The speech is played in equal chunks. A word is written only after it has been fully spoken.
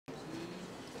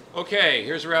Okay,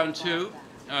 here's round two.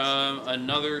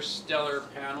 Another stellar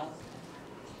panel,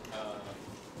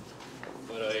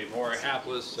 but a more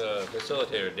hapless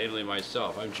facilitator, namely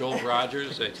myself. I'm Joel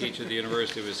Rogers. I teach at the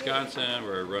University of Wisconsin,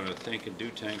 where I run a think and do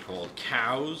tank called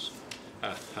Cows.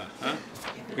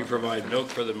 We provide milk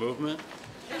for the movement.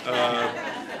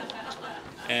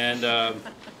 And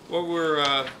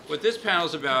what this panel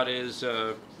is about is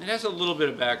it has a little bit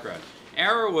of background.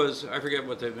 Arrow was, I forget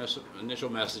what the initial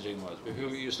messaging was, but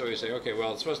people used to always say, okay,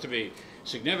 well, it's supposed to be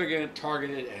significant,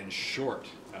 targeted, and short.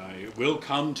 It will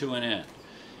come to an end.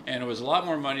 And it was a lot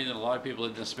more money than a lot of people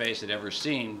in this space had ever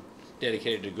seen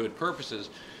dedicated to good purposes,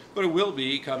 but it will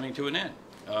be coming to an end.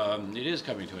 It is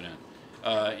coming to an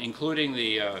end, including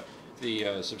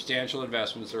the substantial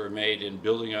investments that were made in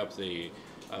building up the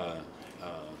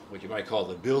what you might call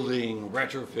the building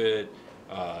retrofit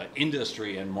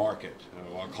industry and market,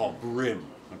 what I'll call BRIM.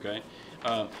 Okay,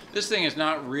 this thing is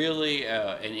not really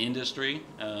an industry,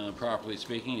 properly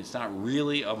speaking. It's not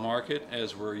really a market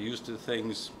as we're used to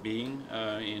things being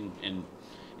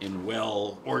in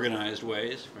well organized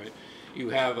ways. Right? You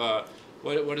have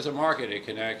what is a market? It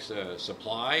connects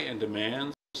supply and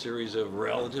demand, a series of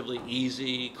relatively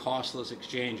easy, costless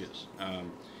exchanges.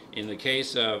 In the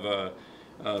case of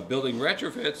building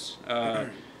retrofits,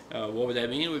 what would that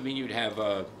mean? It would mean you'd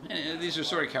have, these are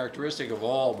sort of characteristic of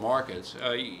all markets.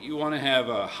 You want to have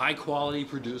high quality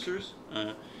producers.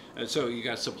 And so you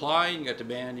got supply, you got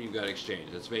demand, and you got exchange.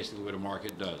 That's basically what a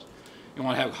market does. You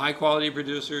want to have high quality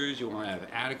producers, you want to have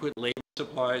adequate labor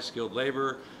supply, skilled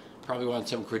labor, probably want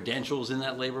some credentials in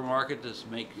that labor market to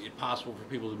make it possible for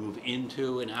people to move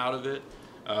into and out of it.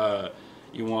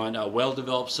 You want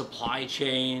well-developed supply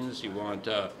chains, you want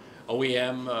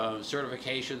OEM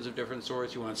certifications of different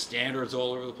sorts. You want standards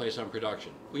all over the place on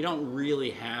production. We don't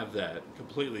really have that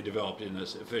completely developed in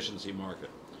this efficiency market.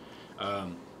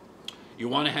 You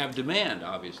want to have demand,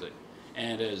 obviously,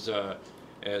 and as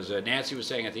Nancy was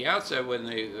saying at the outset, when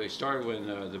they started, when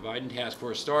the Biden task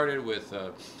force started with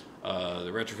the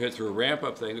retrofit through a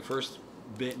ramp-up thing, the first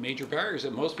major barrier is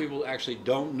that most people actually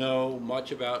don't know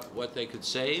much about what they could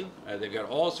save. They've got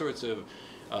all sorts of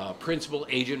principal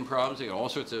agent problems. They've got all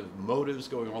sorts of motives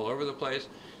going all over the place.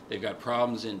 They've got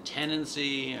problems in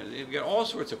tenancy. They've got all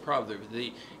sorts of problems.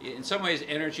 In some ways,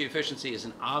 energy efficiency is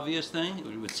an obvious thing.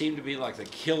 It would seem to be like the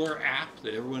killer app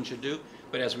that everyone should do.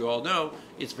 But as we all know,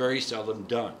 it's very seldom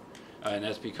done. And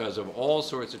that's because of all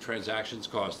sorts of transactions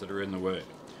costs that are in the way.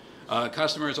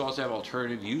 Customers also have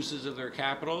alternative uses of their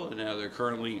capital, and now they're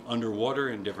currently underwater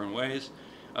in different ways.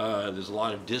 There's a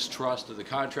lot of distrust of the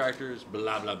contractors,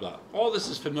 blah, blah, blah. All this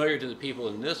is familiar to the people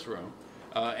in this room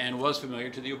and was familiar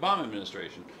to the Obama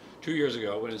administration 2 years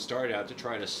ago when it started out to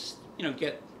try to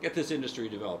get this industry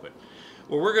developing.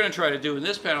 What we're going to try to do in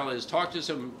this panel is talk to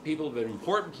some people who have been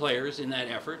important players in that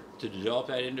effort to develop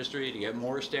that industry, to get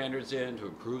more standards in, to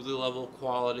improve the level of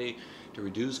quality, to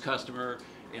reduce customer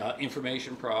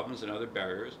information problems and other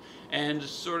barriers, and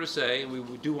sort of say, and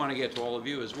we do want to get to all of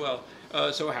you as well,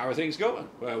 so how are things going?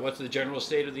 What's the general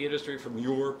state of the industry from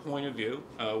your point of view?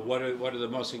 What are the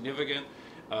most significant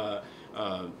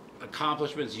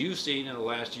accomplishments you've seen in the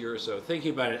last year or so,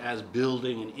 thinking about it as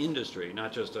building an industry,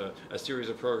 not just a series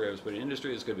of programs, but an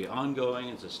industry that's going to be ongoing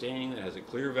and sustaining, that has a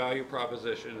clear value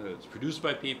proposition, that's produced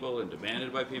by people and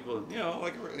demanded by people, and,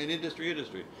 like an industry.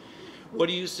 What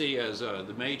do you see as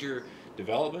the major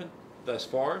development thus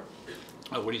far?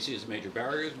 What do you see as major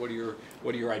barriers? What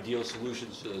are your ideal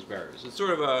solutions to those barriers? It's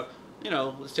sort of a,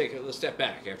 let's step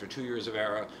back after 2 years of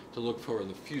ERA to look for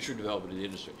the future development of the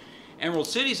industry. Emerald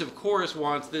Cities, of course,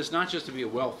 wants this not just to be a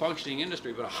well-functioning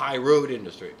industry, but a high-road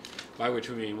industry, by which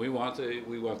we mean we want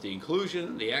the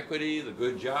inclusion, the equity, the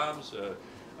good jobs,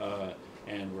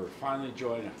 and we're finally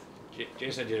joined.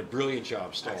 Jason did a brilliant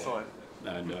job stalling. Excellent.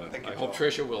 And I hope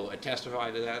Tricia will testify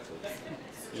to that.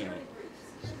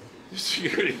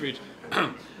 Security breach.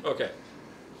 Okay.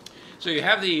 So you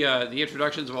have the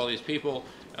introductions of all these people,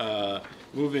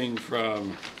 moving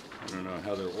from, I don't know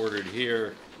how they're ordered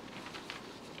here.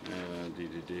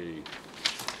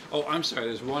 Oh, I'm sorry.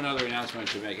 There's one other announcement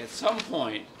I should make. At some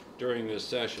point during this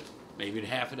session, maybe in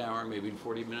half an hour, maybe in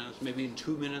 40 minutes, maybe in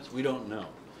 2 minutes, we don't know.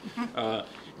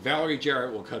 Valerie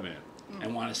Jarrett will come in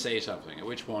and want to say something. At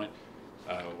which point,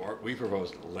 we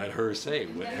propose let her say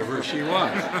whatever she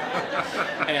wants.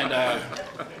 And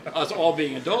us all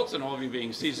being adults and all of you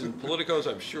being seasoned politicos,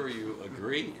 I'm sure you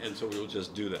agree, and so we will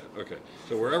just do that. Okay.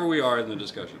 So wherever we are in the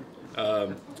discussion.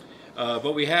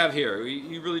 But we have here,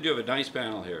 you really do have a nice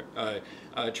panel here.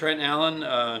 Trent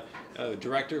Allen,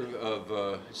 Director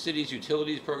of Cities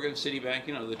Utilities Program, Citibank,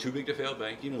 the too big to fail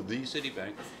bank, the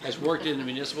Citibank, has worked in the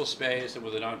municipal space and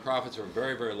with the nonprofits for a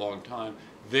very, very long time,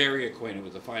 very acquainted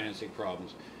with the financing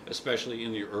problems, especially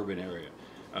in the urban area.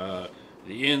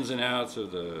 The ins and outs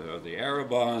of the ARA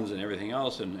bonds and everything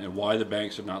else, and why the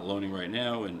banks are not loaning right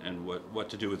now, and what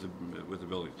to do with the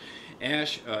buildings.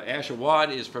 Ash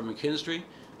Awad is from McKinstry,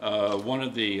 one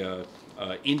of the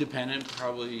independent,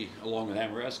 probably along with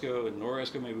Ameresco and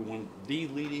Noresco, maybe one of the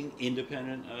leading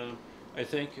independent, I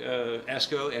think,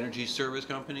 ESCO, Energy Service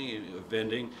Company,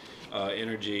 vending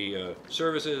energy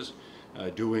services,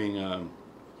 doing,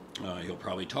 he'll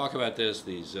probably talk about this,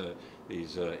 these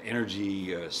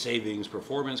energy savings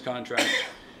performance contracts.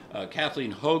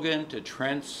 Kathleen Hogan, to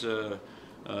Trent's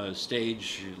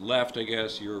stage left, I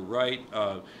guess, you're right,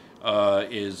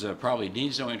 is probably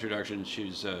needs no introduction.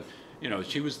 She's,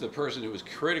 she was the person who was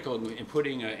critical in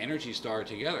putting Energy Star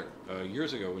together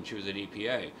years ago when she was at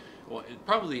EPA. Well,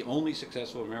 probably the only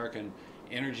successful American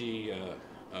energy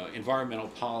environmental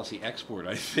policy export,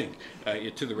 I think,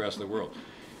 to the rest of the world.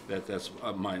 That's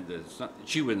mine. That's not,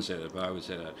 she wouldn't say that, but I would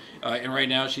say that. And right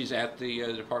now she's at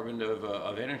the Department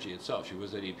of Energy itself. She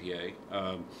was at EPA,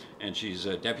 and she's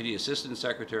a Deputy Assistant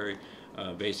Secretary,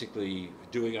 basically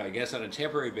doing, I guess, on a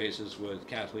temporary basis what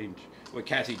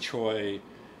Kathy Choi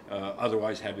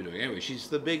otherwise had been doing. Anyway, she's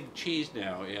the big cheese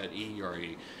now at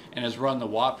EERE, and has run the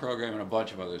WAP program and a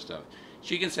bunch of other stuff.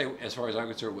 She can say, as far as I'm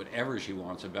concerned, whatever she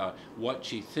wants about what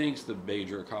she thinks the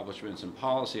major accomplishments in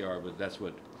policy are, but that's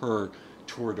what her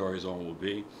tour d'horizon will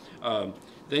be.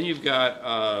 Then you've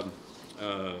got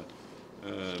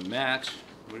Matt,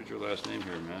 what is your last name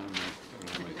here, Matt? I don't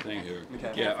have my thing here.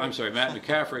 Yeah, I'm sorry, Matt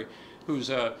McCaffrey, who's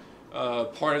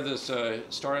part of this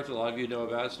startup that a lot of you know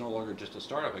about. It's no longer just a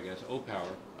startup, I guess,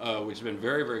 Opower, which has been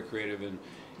very, very creative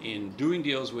in doing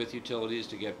deals with utilities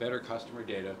to get better customer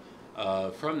data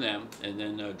from them, and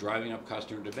then driving up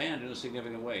customer demand in a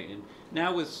significant way. And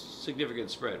now with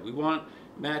significant spread. We want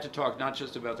Matt to talk not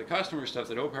just about the customer stuff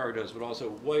that Opower does, but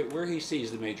also where he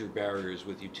sees the major barriers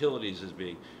with utilities as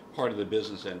being part of the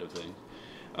business end of things.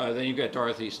 Then you've got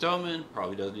Dorothy Stoneman,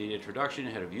 probably doesn't need introduction,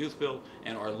 head of Youth Build,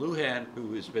 and Art Lujan,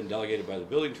 who has been delegated by the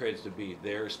building trades to be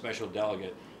their special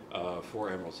delegate for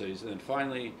Emerald Cities. And then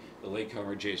finally, the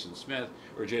latecomer Jason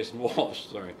Walsh,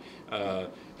 sorry,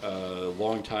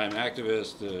 longtime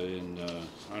activist in,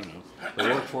 I don't know, the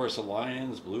Workforce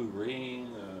Alliance, Blue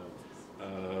Green,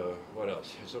 what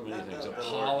else? So many things.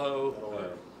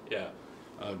 Apollo,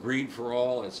 Green for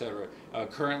All, etc.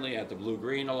 Currently at the Blue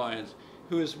Green Alliance,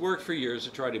 who has worked for years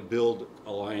to try to build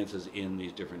alliances in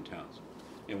these different towns.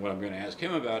 And what I'm going to ask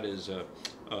him about is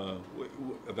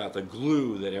about the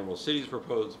glue that Emerald Cities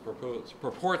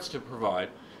purports to provide,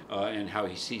 and how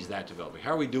he sees that developing.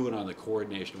 How are we doing on the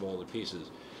coordination of all the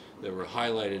pieces that were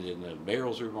highlighted in the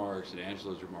mayor's remarks and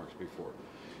Angela's remarks before?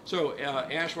 So,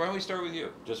 Ash, why don't we start with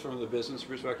you? Just from the business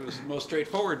perspective, this is the most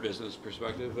straightforward business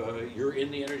perspective. You're in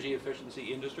the energy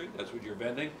efficiency industry. That's what you're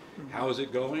vending. How is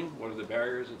it going? What are the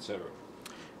barriers, et cetera?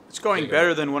 It's going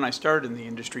better than when I started in the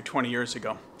industry 20 years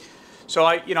ago. So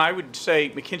I would say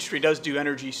McKinstry does do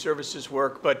energy services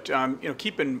work, but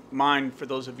keep in mind, for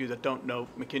those of you that don't know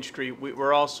McKinstry,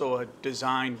 we're also a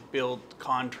design build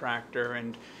contractor,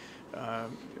 and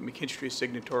McKinstry is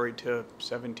signatory to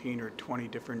 17 or 20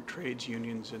 different trades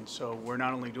unions, and so we're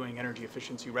not only doing energy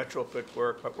efficiency retrofit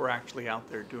work, but we're actually out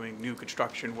there doing new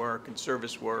construction work and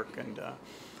service work and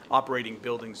operating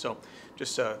buildings. So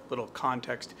just a little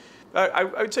context. I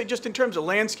would say, just in terms of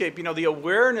landscape, the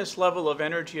awareness level of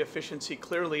energy efficiency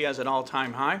clearly is an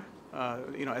all-time high,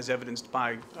 as evidenced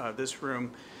by this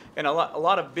room, and a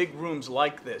lot of big rooms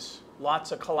like this.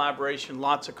 Lots of collaboration,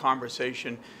 lots of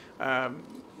conversation.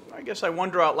 I guess I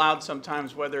wonder out loud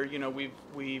sometimes whether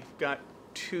we've got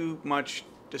too much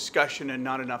discussion and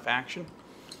not enough action.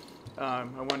 I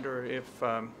wonder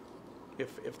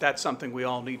if that's something we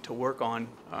all need to work on,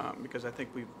 because I think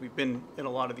we've been in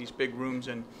a lot of these big rooms,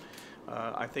 and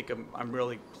I think I'm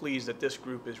really pleased that this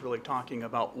group is really talking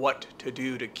about what to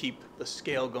do to keep the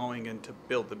scale going and to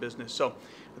build the business. So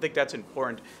I think that's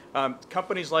important.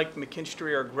 Companies like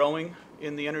McKinstry are growing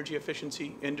in the energy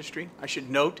efficiency industry. I should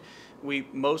note we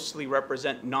mostly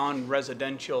represent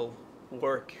non-residential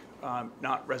work,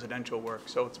 not residential work.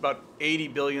 So it's about 80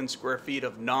 billion square feet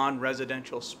of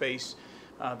non-residential space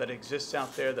that exists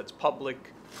out there, that's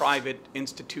public, private,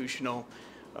 institutional,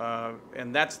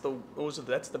 and that's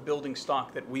the building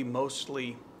stock that we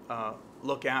mostly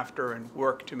look after and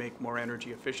work to make more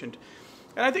energy efficient.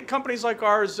 And I think companies like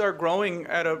ours are growing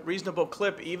at a reasonable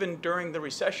clip even during the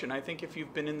recession. I think if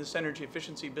you've been in this energy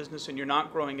efficiency business and you're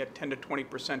not growing at 10 to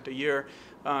 20% a year,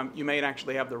 you may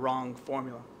actually have the wrong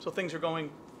formula. So things are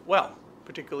going well,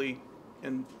 particularly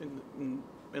in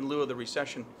lieu of the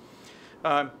recession.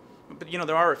 But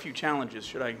there are a few challenges.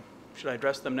 Should I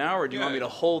address them now, or do you want me to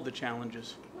hold the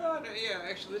challenges? Well, no, yeah,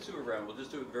 actually, let's do a round. We'll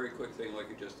just do a very quick thing like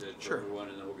you just did for Sure. everyone,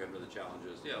 and then we'll get into the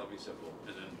challenges. Yeah, it'll be simple.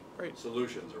 And then Great.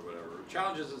 solutions or whatever.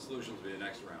 Challenges and solutions will be the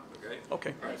next round, okay?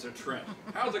 Okay. All right, so Trent,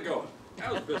 how's it going?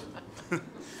 How's business?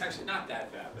 Actually, not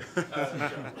that bad.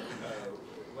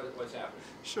 What's happening?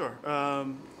 Sure.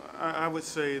 I would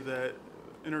say that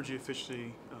energy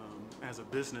efficiency as a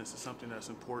business is something that's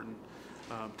important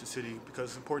to Citi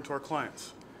because it's important to our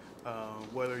clients.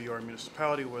 Whether you're a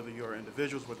municipality, whether you're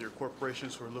individuals, whether you're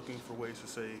corporations who are looking for ways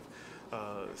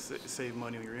to save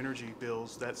money on your energy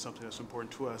bills, that's something that's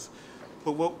important to us.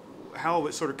 But how I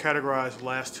would sort of categorize the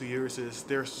last 2 years is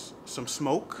there's some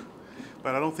smoke,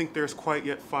 but I don't think there's quite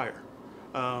yet fire.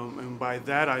 And by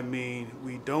that I mean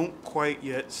we don't quite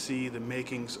yet see the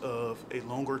makings of a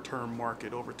longer term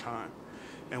market over time.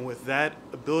 And with that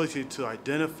ability to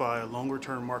identify a longer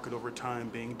term market over time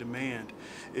being demand,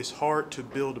 it's hard to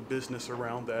build a business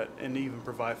around that and even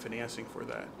provide financing for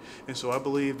that. And so I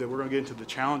believe that we're going to get into the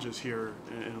challenges here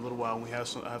in a little while, and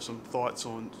I have some thoughts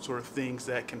on sort of things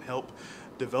that can help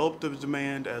develop the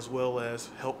demand as well as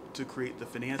help to create the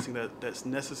financing that's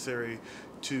necessary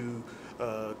to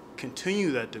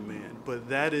continue that demand. But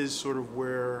that is sort of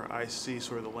where I see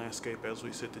sort of the landscape as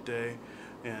we sit today.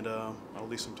 And I'll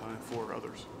leave some time for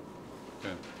others.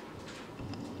 Okay.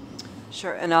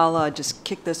 Sure, and I'll just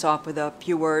kick this off with a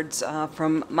few words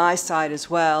from my side as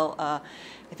well.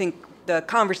 I think the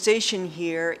conversation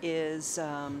here is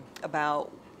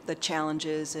about the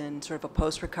challenges in sort of a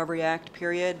post-Recovery Act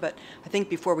period, but I think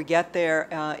before we get there,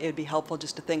 it'd be helpful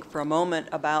just to think for a moment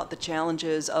about the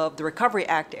challenges of the Recovery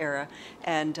Act era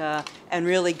and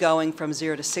really going from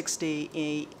 0 to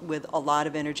 60 with a lot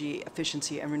of energy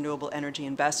efficiency and renewable energy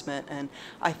investment. And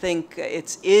I think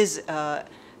it is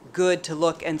good to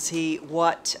look and see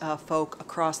what folk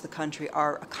across the country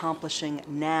are accomplishing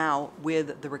now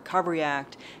with the Recovery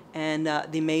Act and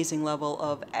the amazing level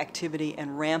of activity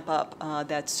and ramp up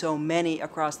that so many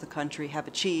across the country have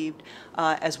achieved.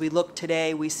 As we look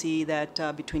today, we see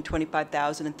that between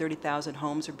 25,000 and 30,000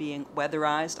 homes are being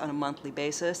weatherized on a monthly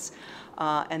basis.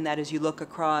 And that as you look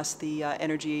across the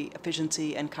Energy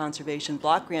Efficiency and Conservation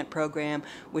Block Grant Program,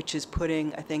 which is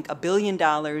putting, I think, $1 billion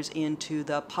into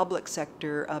the public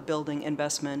sector building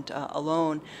investment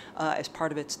alone as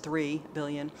part of its $3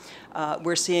 billion,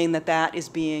 we're seeing that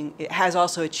it has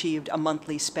also achieved a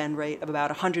monthly spend rate of about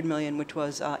 $100 million, which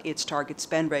was its target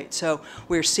spend rate. So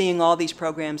we're seeing all these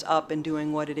programs up and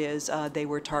doing what it is they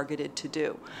were targeted to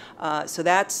do. So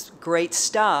that's great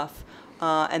stuff.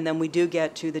 And then we do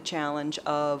get to the challenge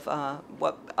of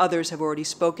what others have already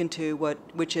spoken to,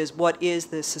 which is what is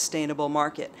the sustainable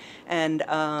market and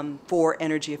for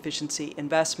energy efficiency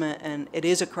investment. And it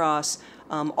is across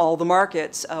all the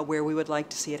markets where we would like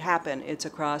to see it happen. It's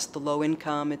across the low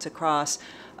income. It's across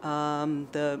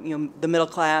the middle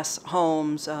class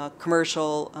homes,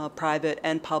 commercial, private,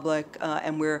 and public,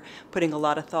 and we're putting a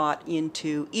lot of thought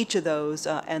into each of those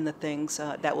and the things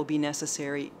that will be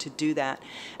necessary to do that.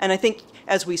 And I think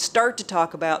as we start to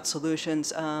talk about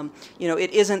solutions,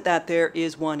 it isn't that there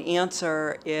is one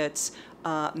answer. It's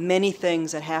many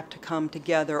things that have to come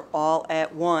together all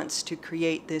at once to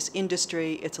create this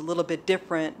industry. It's a little bit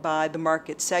different by the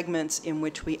market segments in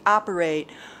which we operate.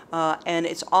 And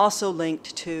it's also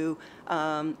linked to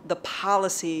the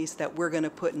policies that we're going to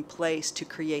put in place to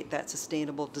create that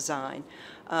sustainable design.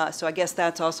 So I guess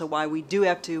that's also why we do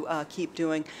have to keep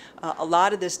doing a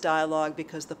lot of this dialogue,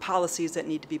 because the policies that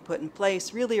need to be put in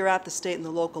place really are at the state and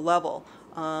the local level.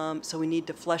 So we need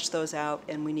to flesh those out,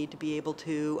 and we need to be able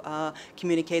to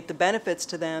communicate the benefits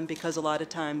to them, because a lot of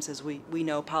times, as we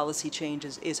know, policy change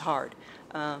is hard.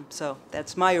 So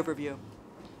that's my overview.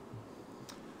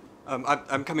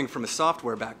 I'm coming from a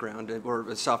software background, or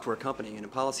a software company, and a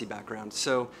policy background.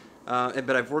 So,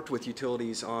 but I've worked with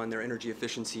utilities on their energy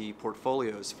efficiency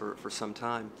portfolios for some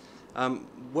time.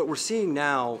 What we're seeing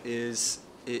now is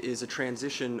a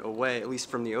transition away, at least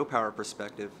from the O-Power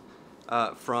perspective,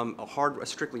 from a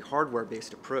strictly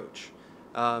hardware-based approach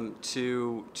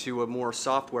to a more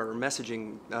software or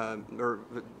messaging or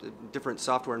different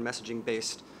software and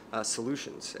messaging-based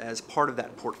solutions as part of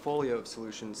that portfolio of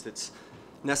solutions that's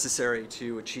necessary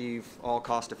to achieve all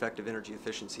cost-effective energy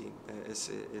efficiency,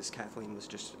 as Kathleen was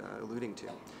just alluding to.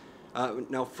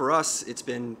 Now, for us, it's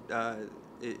been a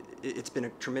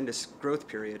tremendous growth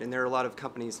period, and there are a lot of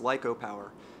companies like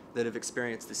O-Power that have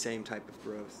experienced the same type of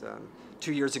growth.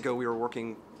 2 years ago, we were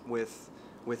working with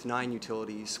 9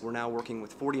 utilities. We're now working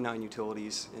with 49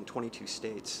 utilities in 22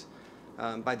 states.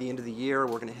 By the end of the year,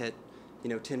 we're going to hit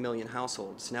 10 million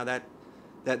households. Now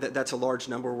that's a large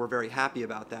number. We're very happy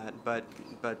about that. But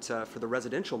for the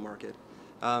residential market,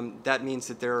 that means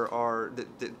that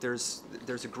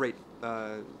there's a great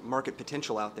market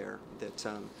potential out there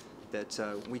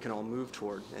that we can all move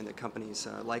toward, and that companies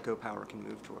like Opower can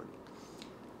move toward.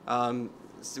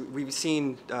 So we've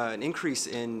seen an increase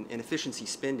in efficiency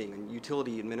spending and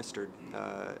utility administered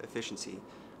efficiency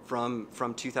from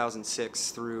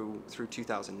 2006 through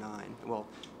 2009. Well,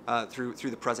 through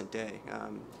the present day,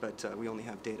 but we only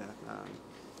have data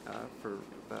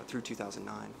through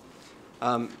 2009.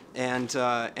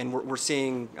 And we're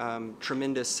seeing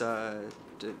tremendous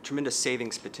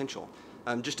savings potential.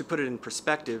 Just to put it in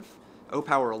perspective,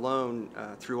 Opower alone,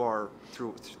 through our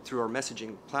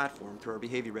messaging platform, through our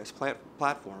behavior-based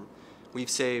platform, we've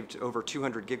saved over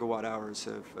 200 gigawatt hours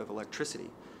of electricity.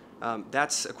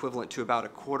 That's equivalent to about a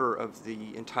quarter of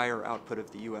the entire output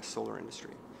of the U.S. solar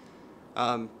industry.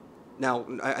 Now,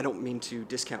 I don't mean to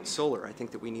discount solar. I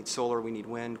think that we need solar, we need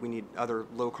wind, we need other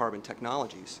low-carbon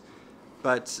technologies.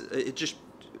 But it just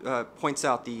points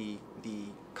out the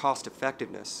cost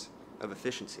effectiveness of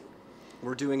efficiency.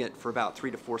 We're doing it for about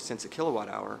 3 to 4 cents a kilowatt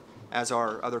hour, as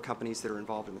are other companies that are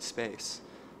involved in the space.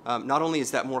 Not only is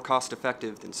that more cost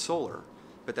effective than solar,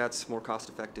 but that's more cost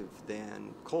effective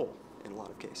than coal in a lot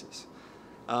of cases.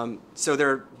 So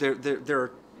there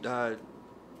are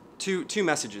two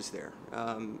messages there.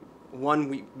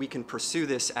 One, we can pursue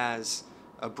this as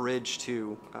a bridge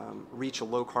to reach a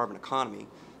low carbon economy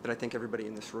that I think everybody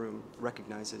in this room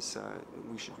recognizes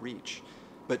we should reach.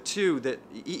 But two, that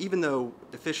even though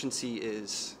efficiency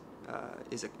is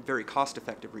a very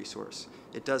cost-effective resource,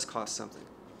 it does cost something.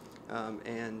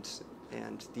 And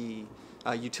the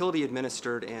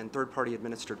utility-administered and third-party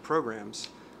administered programs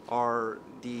are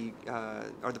the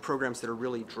programs that are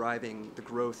really driving the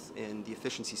growth in the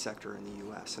efficiency sector in the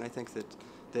U.S. And I think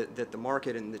that the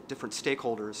market and the different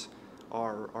stakeholders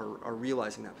are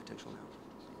realizing that potential now.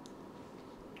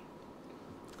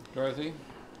 Dorothy?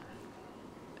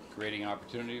 Creating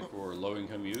opportunity for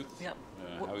low-income youth. Yep.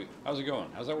 How's it going?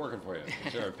 How's that working for you?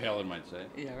 Sarah Palin might say.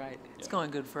 Yeah, right. It's Yeah.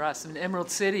 going good for us. And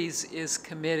Emerald Cities is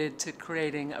committed to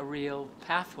creating a real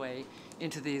pathway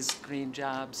into these green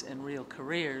jobs and real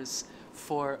careers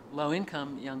for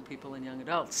low-income young people and young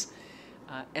adults.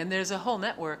 And there's a whole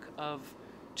network of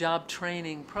job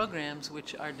training programs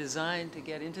which are designed to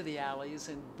get into the alleys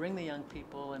and bring the young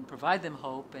people and provide them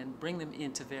hope and bring them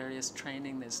into various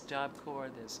training. There's Job Corps,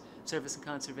 there's Service and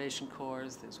Conservation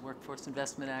Corps, there's Workforce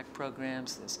Investment Act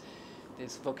programs,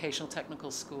 there's vocational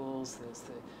technical schools, there's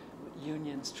the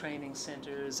unions training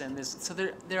centers, and so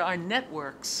there are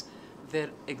networks that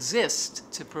exist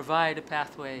to provide a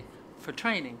pathway for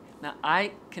training. Now,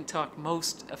 I can talk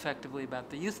most effectively about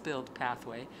the Youth Build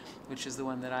pathway, which is the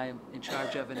one that I am in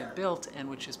charge of and have built, and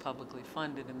which is publicly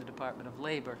funded in the Department of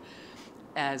Labor,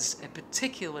 as a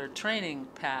particular training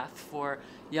path for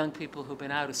young people who've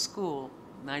been out of school.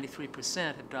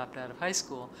 93% have dropped out of high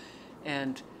school,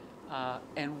 and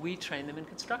we train them in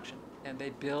construction. And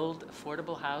they build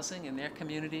affordable housing in their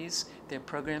communities. Their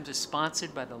programs are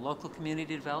sponsored by the local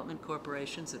community development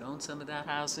corporations that own some of that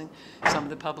housing. Some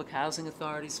of the public housing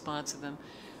authorities sponsor them.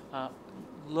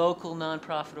 Local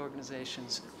nonprofit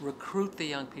organizations recruit the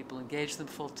young people, engage them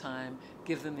full-time,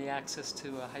 give them the access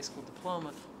to a high school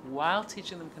diploma while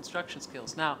teaching them construction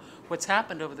skills. Now, what's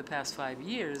happened over the past 5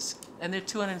 years, and there are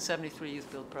 273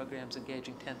 Youth Build programs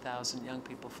engaging 10,000 young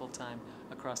people full-time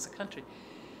across the country.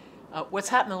 What's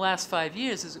happened in the last 5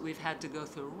 years is that we've had to go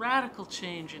through a radical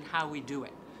change in how we do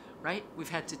it, right? We've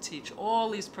had to teach all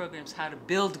these programs how to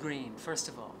build green, first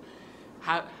of all.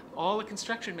 All the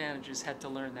construction managers had to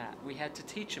learn that. We had to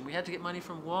teach them. We had to get money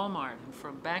from Walmart and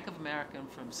from Bank of America and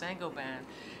from Saint-Gobain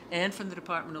and from the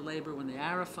Department of Labor when the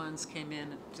ARA funds came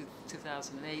in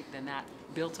 2008, then that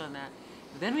built on that.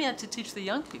 Then we had to teach the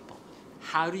young people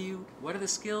what are the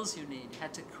skills you need? You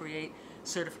had to create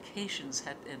certifications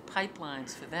and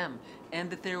pipelines for them, and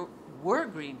that there were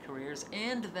green careers,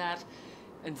 and that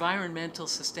environmental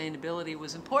sustainability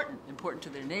was important to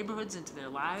their neighborhoods and to their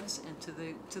lives and to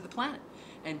the planet,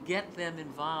 and get them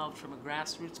involved from a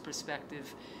grassroots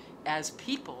perspective as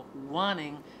people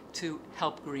wanting to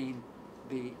help green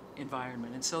the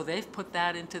environment. And so they've put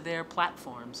that into their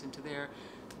platforms, into their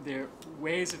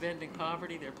ways of ending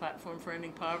poverty. Their platform for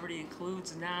ending poverty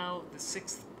includes now the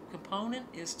 6th component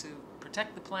is to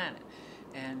protect the planet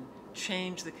and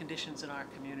change the conditions in our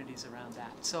communities around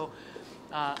that. So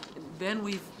Then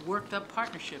we've worked up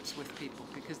partnerships with people,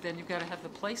 because then you've got to have the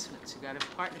placements. You've got to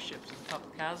have partnerships with the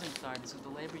public housing authorities, with the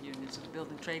labor unions, with the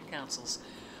building trade councils,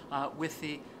 with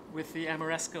the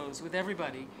Amorescos, with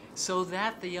everybody, so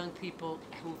that the young people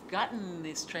who've gotten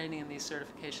this training and these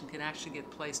certification can actually get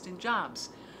placed in jobs.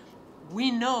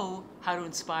 We know how to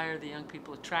inspire the young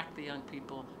people, attract the young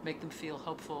people, make them feel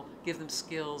hopeful, give them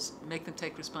skills, make them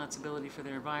take responsibility for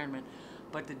their environment.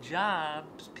 But the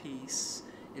jobs piece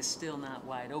is still not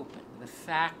wide open. The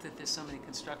fact that there's so many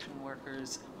construction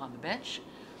workers on the bench,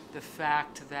 the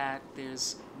fact that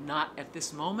there's not at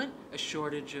this moment a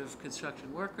shortage of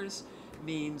construction workers,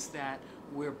 means that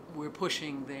we're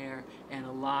pushing there, and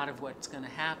a lot of what's going to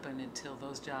happen until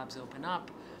those jobs open up,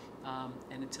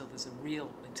 and until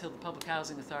the public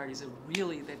housing authorities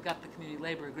they've got the community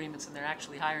labor agreements and they're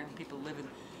actually hiring people to live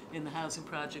in the housing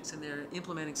projects and they're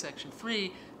implementing Section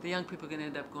 3, the young people are going to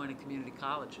end up going to community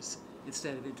colleges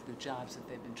instead of into the jobs that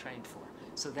they've been trained for.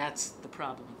 So that's the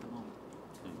problem at the moment.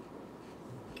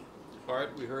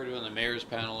 Art, we heard on the mayor's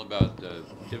panel about the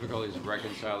difficulties of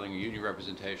reconciling union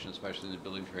representation, especially in the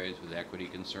building trades, with equity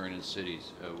concern in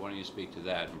cities. Why don't you speak to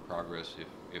that and progress,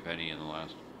 if any, in the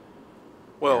last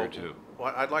year or two?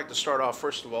 Well, I'd like to start off,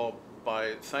 first of all,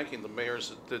 by thanking the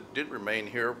mayors that did remain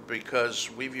here, because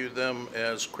we view them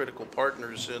as critical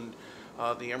partners in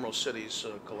the Emerald Cities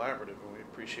Collaborative, and we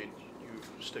appreciate you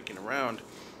sticking around.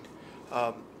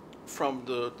 From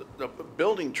the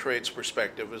building trades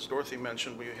perspective, as Dorothy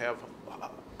mentioned, we have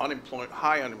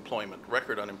high unemployment,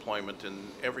 record unemployment in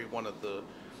every one of the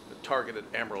targeted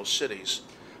Emerald cities.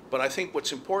 But I think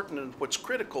what's important and what's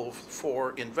critical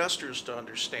for investors to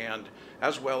understand,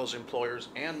 as well as employers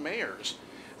and mayors,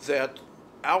 that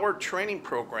our training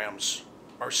programs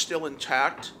are still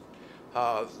intact.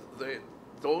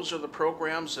 Those are the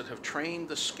programs that have trained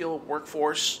the skilled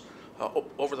workforce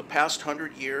over the past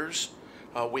 100 years.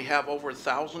 We have over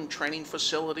 1,000 training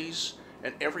facilities,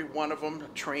 and every one of them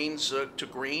trains to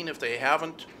green. If they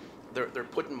haven't, they're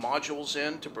putting modules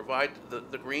in to provide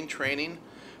the green training.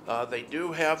 They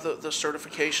do have the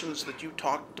certifications that you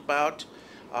talked about.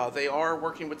 They are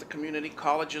working with the community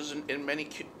colleges in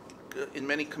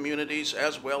many communities,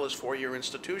 as well as four-year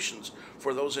institutions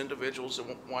for those individuals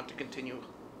that want to continue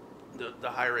the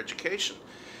higher education.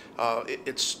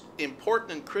 It's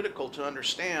important and critical to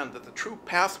understand that the true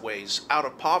pathways out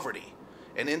of poverty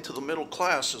and into the middle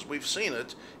class, as we've seen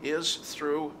it, is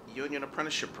through union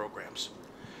apprenticeship programs.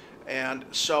 And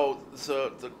so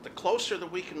the closer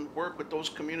that we can work with those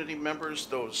community members,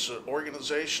 those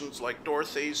organizations like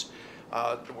Dorothy's,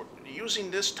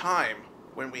 using this time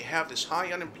when we have this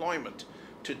high unemployment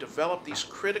to develop these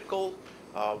critical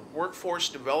workforce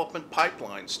development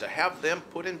pipelines, to have them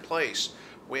put in place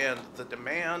when the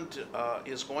demand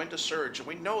is going to surge. And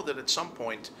we know that at some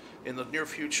point in the near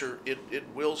future it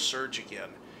will surge again.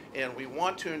 And we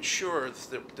want to ensure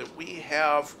that we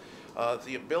have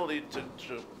the ability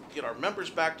to get our members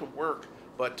back to work,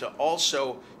 but to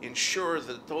also ensure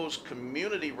that those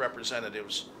community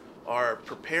representatives are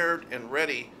prepared and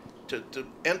ready to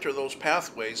enter those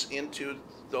pathways into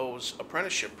those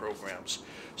apprenticeship programs.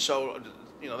 So,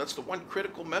 that's the one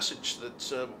critical message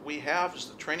that we have, is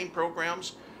the training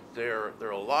programs. They're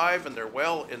alive and they're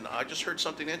well. And I just heard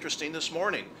something interesting this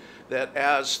morning, that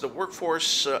as the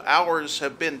workforce hours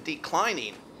have been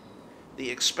declining, the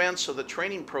expense of the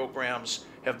training programs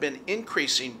have been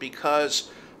increasing,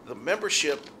 because the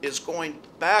membership is going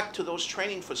back to those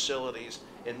training facilities,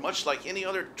 and much like any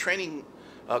other training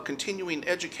continuing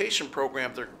education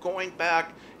program, they're going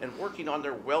back and working on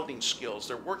their welding skills.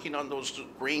 They're working on those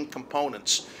green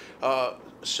components.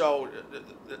 So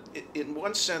in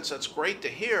one sense, that's great to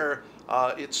hear.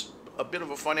 It's a bit of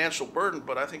a financial burden,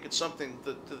 but I think it's something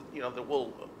that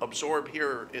we'll absorb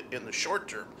here in the short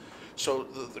term. So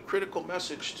the critical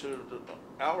message to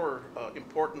our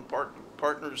important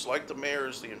partners like the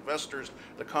mayors, the investors,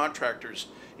 the contractors,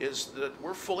 is that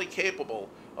we're fully capable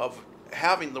of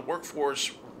having the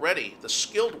workforce ready, the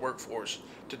skilled workforce,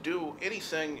 to do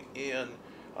anything in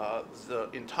the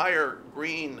entire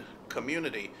green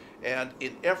community and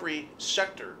in every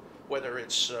sector, whether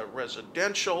it's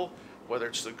residential, whether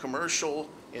it's the commercial,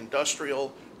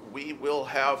 industrial. We will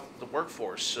have the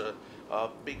workforce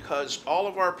because all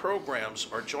of our programs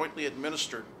are jointly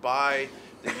administered by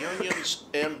the unions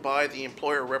and by the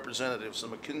employer representatives, the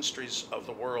McKinstry's of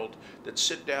the world, that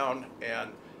sit down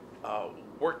and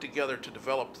work together to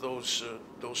develop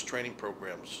those training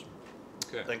programs.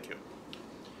 Okay. Thank you.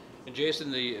 And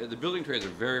Jason, the building trades are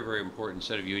a very, very important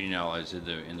set of union allies in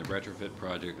the retrofit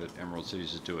project that Emerald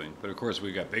Cities is doing. But of course,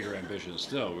 we've got bigger ambitions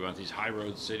still. We want these high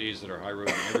road cities that are high road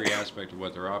in every aspect of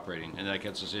what they're operating, and that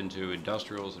gets us into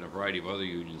industrials and a variety of other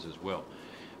unions as well.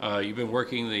 You've been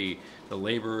working the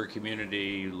labor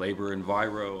community, labor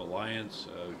enviro alliance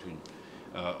between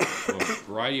a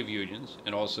variety of unions,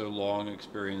 and also long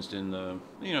experienced in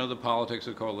the politics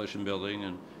of coalition building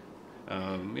and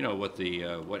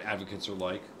what advocates are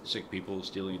like, sick people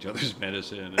stealing each other's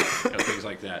medicine, and things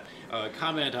like that.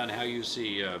 Comment on how you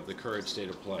see the current state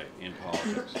of play in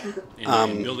politics,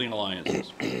 in building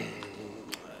alliances.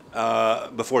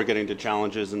 Before getting to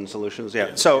challenges and solutions,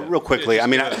 So real quickly, I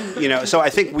mean, so I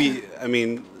think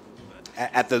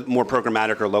at the more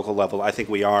programmatic or local level, I think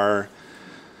we are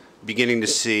beginning to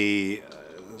see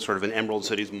sort of an Emerald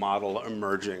Cities model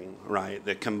emerging, right,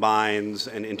 that combines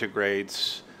and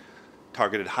integrates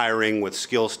targeted hiring with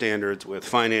skill standards, with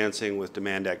financing, with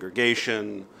demand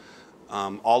aggregation,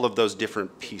 all of those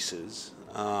different pieces.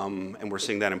 And we're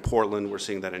seeing that in Portland, we're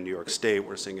seeing that in New York State,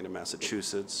 we're seeing it in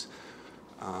Massachusetts.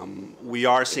 We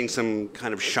are seeing some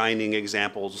kind of shining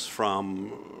examples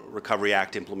from Recovery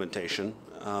Act implementation.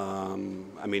 I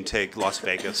mean, take Las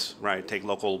Vegas, right? Take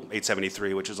Local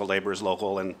 873, which is a laborers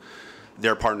local, and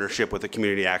their partnership with the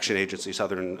Community Action Agency,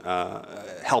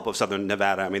 help of Southern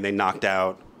Nevada. I mean, they knocked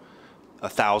out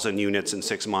 1,000 units in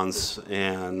 6 months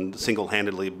and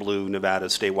single-handedly blew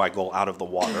Nevada's statewide goal out of the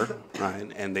water,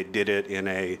 right? And they did it in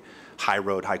a high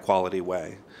road, high quality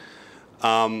way.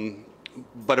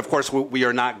 But of course, we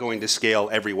are not going to scale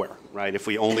everywhere, right? If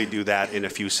we only do that in a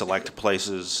few select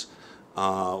places,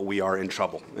 we are in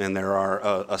trouble. And there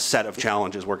are a set of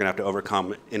challenges we're going to have to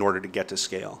overcome in order to get to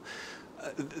scale.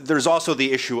 There's also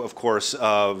the issue, of course,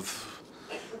 of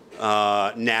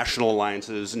national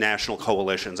alliances, national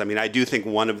coalitions. I mean, I do think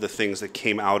one of the things that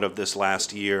came out of this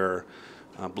last year,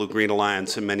 Blue-Green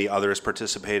Alliance and many others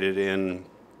participated in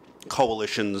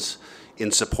coalitions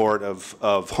in support of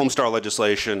Homestar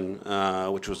legislation,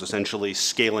 which was essentially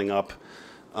scaling up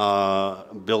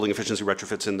building efficiency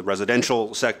retrofits in the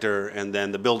residential sector, and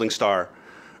then the Building Star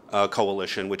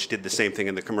coalition, which did the same thing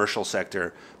in the commercial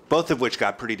sector, both of which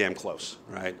got pretty damn close,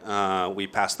 right? We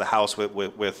passed the House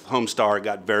with Homestar,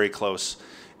 got very close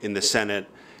in the Senate.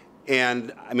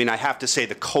 And I mean, I have to say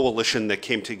the coalition that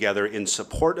came together in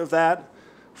support of that,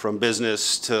 from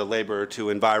business to labor to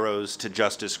enviros to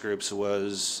justice groups,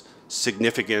 was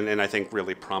significant and I think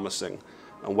really promising.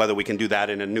 Whether we can do that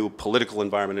in a new political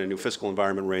environment, a new fiscal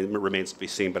environment remains to be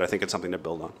seen, but I think it's something to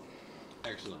build on.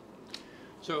 Excellent.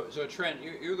 So Trent,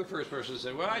 you're the first person to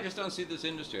say, well, I just don't see this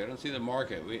industry. I don't see the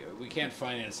market. We can't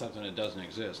finance something that doesn't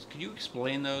exist. Can you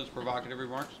explain those provocative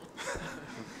remarks?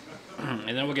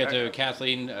 And then we'll get to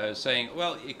Kathleen saying,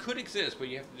 well, it could exist, but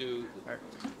you have to do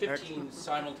 15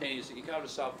 simultaneous, you got to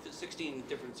solve 16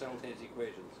 different simultaneous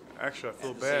equations. Actually, I feel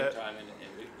at the bad. same time, and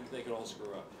they could all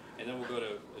screw up. And then we'll go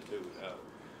to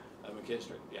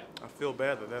McKinstry. Yeah. I feel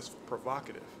bad that that's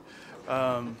provocative.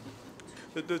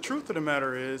 The truth of the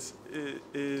matter is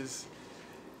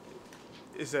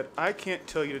that I can't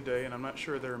tell you today, and I'm not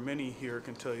sure there are many here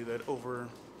can tell you that over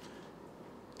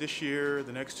this year,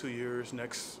 the next 2 years,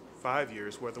 next 5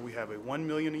 years, whether we have a $1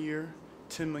 million a year,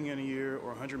 $10 million a year,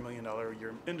 or $100 million a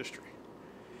year industry.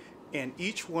 And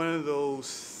each one of those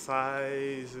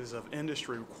sizes of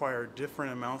industry require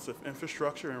different amounts of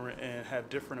infrastructure and have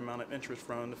different amount of interest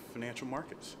from the financial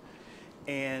markets.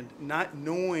 And not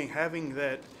knowing, having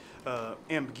that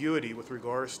ambiguity with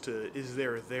regards to is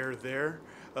there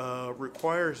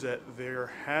requires that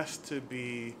there has to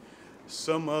be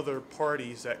some other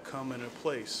parties that come into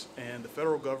place. And the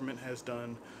federal government has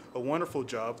done a wonderful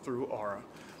job through ARA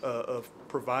of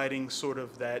providing sort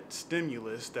of that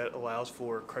stimulus that allows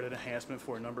for credit enhancement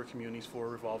for a number of communities, for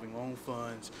revolving loan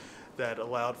funds, that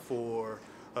allowed for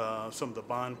some of the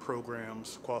bond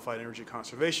programs, qualified energy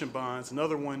conservation bonds,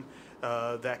 another one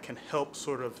that can help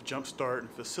sort of jumpstart and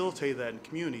facilitate that in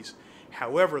communities.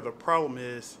 However, the problem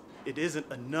is it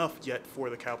isn't enough yet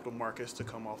for the capital markets to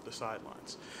come off the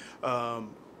sidelines.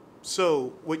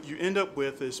 So what you end up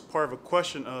with is part of a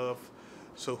question of,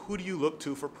 so who do you look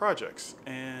to for projects?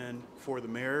 And for the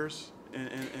mayors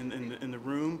in the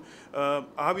room,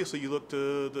 obviously you look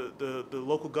to the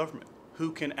local government,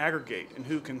 who can aggregate and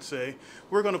who can say,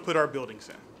 we're going to put our buildings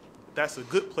in. That's a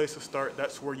good place to start.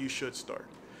 That's where you should start.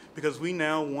 Because we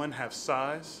now, one, have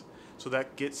size, so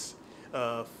that gets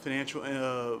financial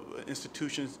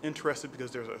institutions interested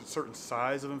because there's a certain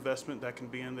size of investment that can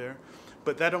be in there.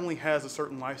 But that only has a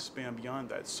certain lifespan beyond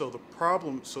that. So the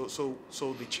problem, so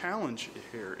the challenge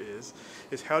here is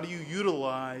how do you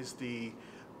utilize the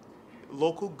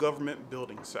local government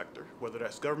building sector, whether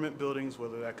that's government buildings,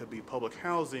 whether that could be public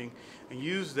housing, and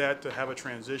use that to have a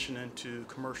transition into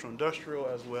commercial industrial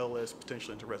as well as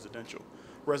potentially into residential.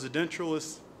 Residential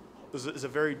is a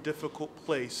very difficult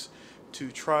place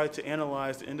to try to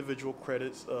analyze the individual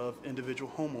credits of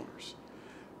individual homeowners.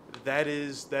 That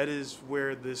is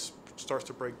where this starts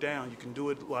to break down. You can do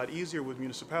it a lot easier with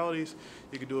municipalities.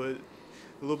 You can do it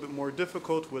a little bit more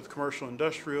difficult with commercial,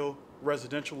 industrial,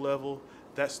 residential level.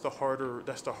 That's the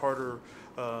harder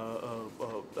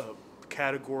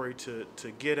category to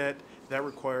get at. That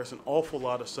requires an awful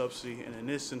lot of subsidy, and in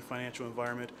this financial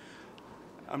environment,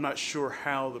 I'm not sure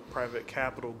how the private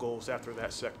capital goes after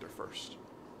that sector first.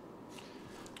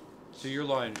 So your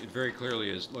line very clearly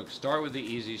is, look, start with the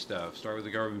easy stuff, start with the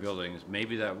government buildings,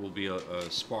 maybe that will be a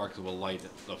spark that will light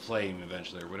the flame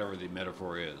eventually, or whatever the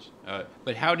metaphor is.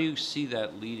 But how do you see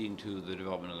that leading to the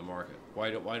development of the market?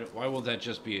 Why won't that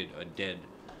just be a dead,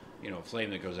 flame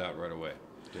that goes out right away,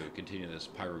 to continue this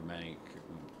pyromanic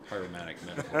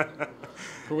metaphor,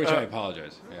 for which I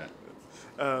apologize,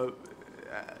 yeah.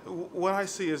 What I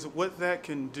see is what that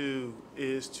can do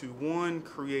is to, one,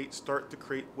 start to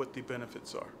create what the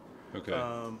benefits are. Okay.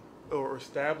 Or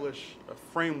establish a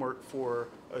framework for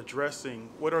addressing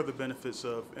what are the benefits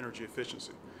of energy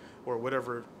efficiency, or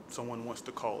whatever someone wants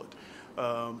to call it.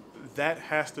 That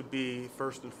has to be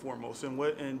first and foremost,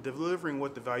 and delivering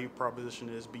what the value proposition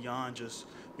is beyond just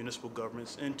municipal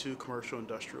governments into commercial,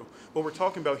 industrial. What we're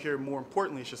talking about here, more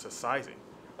importantly, is just a sizing.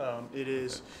 It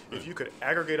is, if you could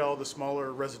aggregate all the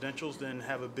smaller residentials, then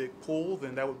have a big pool,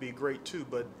 then that would be great too.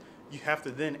 But you have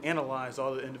to then analyze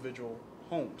all the individual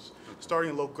homes.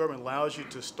 Starting in local government allows you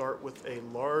to start with a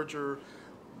larger,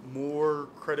 more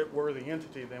credit-worthy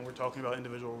entity than we're talking about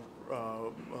individual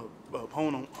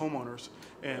homeowners,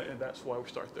 and that's why we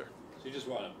start there. So you just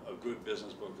want a good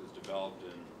business book that's developed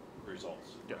in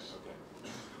results? Yes. Okay.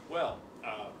 Well,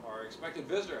 our expected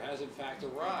visitor has in fact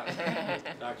arrived,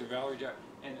 Dr. Valerie Jack.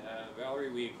 And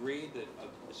Valerie, we agreed that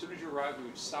as soon as you arrived, we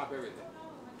would stop everything.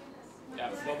 Yeah,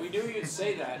 but we knew you'd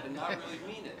say that and not really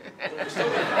mean it. So we're still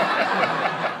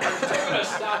going to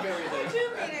stop everything. I do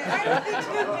mean it. I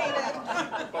do mean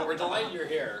it. But we're delighted you're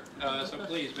here. So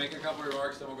please, make a couple of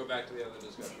remarks, then we'll go back to the other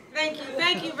discussion. Thank you.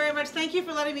 Thank you very much. Thank you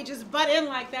for letting me just butt in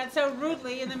like that so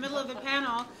rudely in the middle of the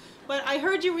panel. But I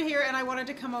heard you were here and I wanted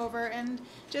to come over and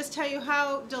just tell you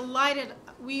how delighted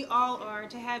we all are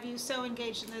to have you so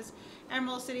engaged in this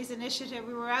Emerald Cities initiative.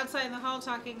 We were outside in the hall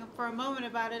talking for a moment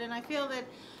about it, and I feel that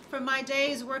from my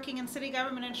days working in city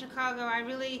government in Chicago, I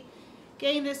really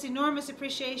gained this enormous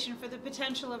appreciation for the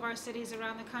potential of our cities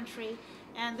around the country.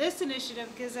 And this initiative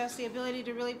gives us the ability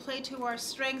to really play to our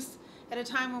strengths at a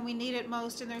time when we need it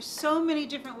most. And there's so many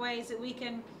different ways that we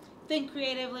can think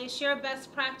creatively, share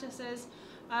best practices,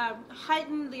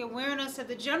 heighten the awareness of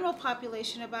the general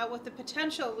population about what the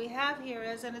potential we have here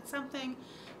is. And it's something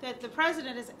that the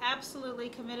president is absolutely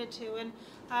committed to.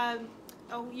 And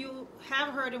you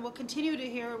have heard and will continue to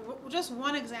hear, just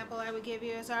one example I would give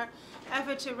you is our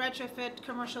effort to retrofit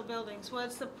commercial buildings. Well,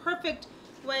 it's the perfect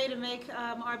way to make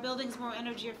our buildings more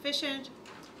energy efficient,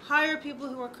 hire people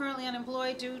who are currently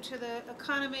unemployed due to the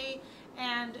economy,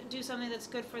 and do something that's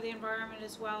good for the environment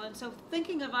as well. And so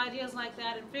thinking of ideas like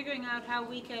that and figuring out how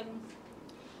we can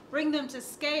bring them to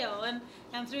scale,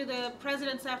 and through the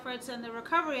president's efforts and the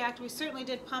Recovery Act, we certainly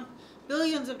did pump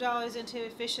billions of dollars into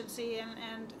efficiency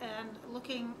and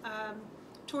looking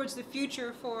towards the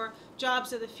future for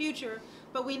jobs of the future.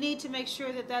 But we need to make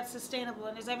sure that that's sustainable.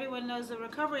 And as everyone knows, the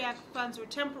Recovery Act funds were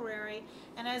temporary,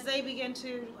 and as they begin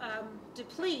to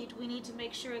deplete, we need to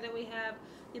make sure that we have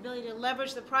the ability to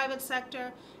leverage the private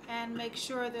sector and make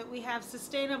sure that we have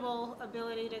sustainable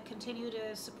ability to continue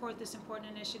to support this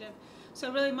important initiative. So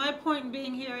really my point in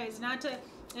being here is not to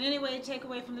in any way take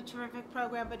away from the terrific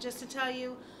program, but just to tell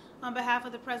you on behalf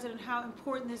of the president how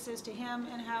important this is to him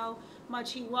and how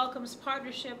much he welcomes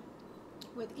partnership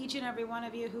with each and every one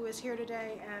of you who is here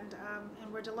today, and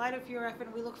we're delighted for your effort,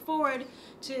 and we look forward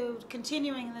to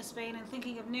continuing in this vein and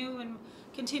thinking of new and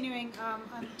continuing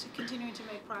to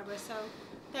make progress. So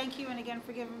thank you, and again,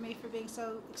 forgive me for being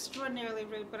so extraordinarily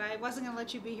rude, but I wasn't going to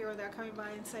let you be here without coming by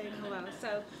and saying hello.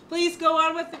 So please go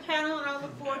on with the panel, and I'll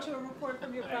look forward to a report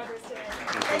from your progress today.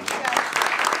 Thank you, guys.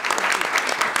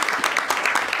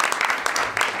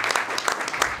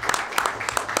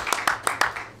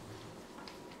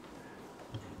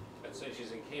 I'd say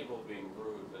she's incapable of being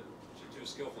rude, but she's too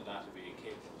skillful not to be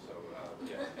incapable. So,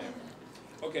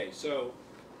 yeah. Okay, so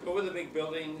Go with the big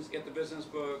buildings, get the business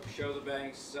book, show the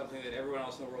banks something that everyone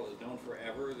else in the world has known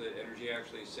forever, that energy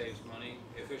actually saves money,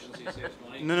 efficiency saves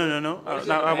money. No. What is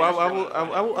Now, it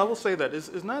I will say that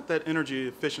it's not that energy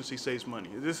efficiency saves money.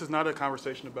 This is not a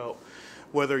conversation about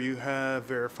whether you have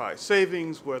verified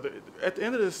savings, whether, at the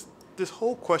end of this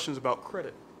whole question is about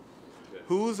credit.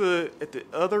 Who's at the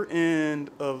other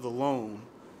end of the loan?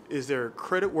 Is there a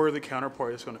credit-worthy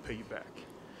counterparty that's going to pay you back?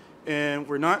 And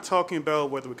we're not talking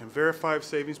about whether we can verify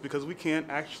savings, because we can't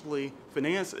actually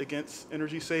finance against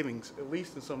energy savings, at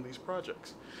least in some of these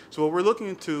projects. So what we're looking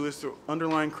into is the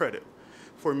underlying credit.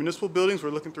 For municipal buildings,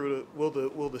 we're looking through will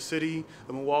the city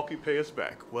of Milwaukee pay us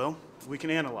back? Well, we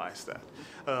can analyze that.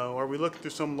 Are we looking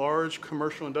through some large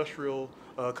commercial industrial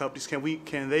companies?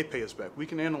 Can they pay us back? We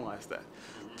can analyze that.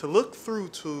 To look through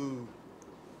to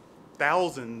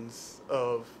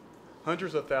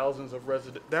hundreds of thousands of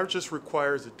residents, that just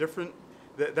requires a different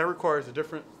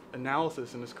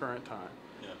analysis in this current time.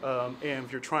 Yeah. And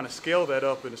if you're trying to scale that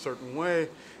up in a certain way,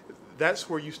 that's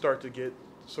where you start to get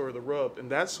sort of the rub.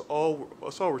 And that's all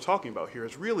we're talking about here,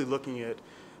 is really looking at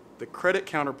the credit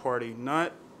counterparty,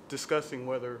 not discussing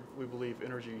whether we believe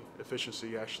energy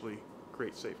efficiency actually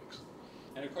creates savings.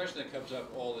 And a question that comes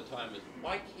up all the time is,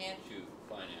 why can't you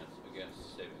finance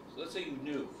against savings? Let's say you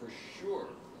knew for sure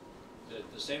that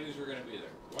the savings were going to be there.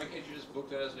 Why can't you just book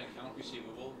that as an account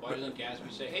receivable? Why doesn't GASB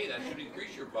say, hey, that should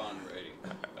increase your bond rating?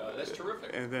 That's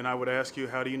terrific. And then I would ask you,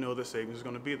 how do you know the savings is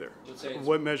going to be there? Let's say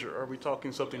what measure? Are we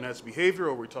talking something that's behavior,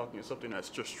 or are we talking something that's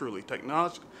just truly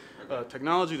technology?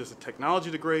 Technology, does the technology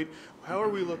degrade? How are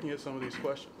we looking at some of these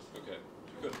questions? Okay,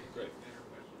 good, great.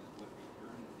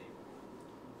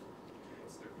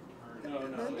 No,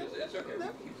 it's okay.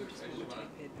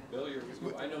 Bill,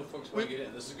 I know folks want to get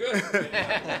in. This is good.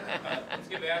 Let's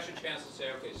give Ash a chance to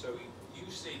say, okay, so do you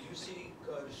see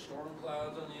storm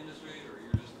clouds on the industry, or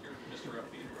you're Mr.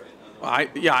 Upbeat,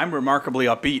 right? Well, I'm remarkably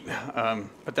upbeat.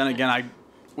 But then again, I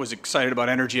was excited about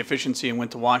energy efficiency and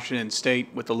went to Washington State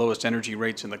with the lowest energy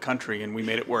rates in the country, and we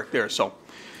made it work there. So,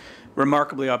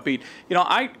 remarkably upbeat. You know,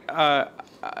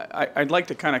 I'd like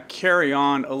to kind of carry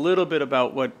on a little bit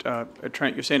about what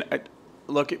Trent, you're saying.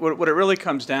 Look, what it really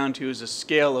comes down to is a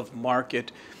scale of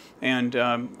market, and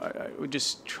I would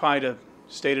just try to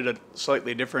state it a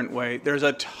slightly different way. There's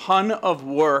a ton of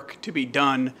work to be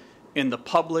done in the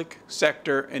public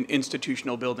sector and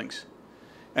institutional buildings.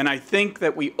 And I think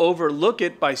that we overlook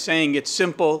it by saying it's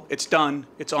simple, it's done,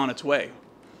 it's on its way.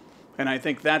 And I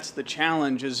think that's the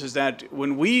challenge, is that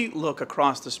when we look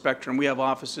across the spectrum, we have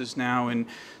offices now in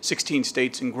 16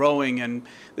 states and growing, and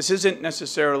this isn't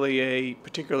necessarily a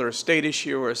particular state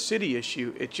issue or a city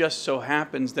issue. It just so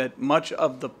happens that much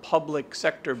of the public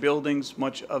sector buildings,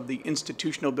 much of the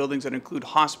institutional buildings that include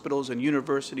hospitals and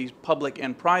universities, public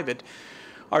and private,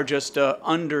 are just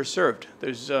underserved.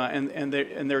 There's and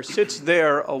there sits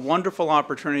there a wonderful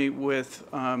opportunity with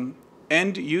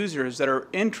end users that are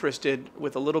interested,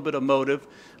 with a little bit of motive,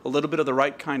 a little bit of the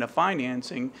right kind of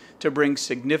financing, to bring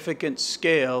significant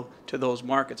scale to those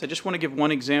markets. I just want to give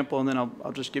one example, and then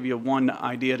I'll just give you one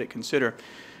idea to consider.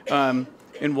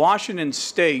 In Washington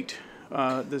State,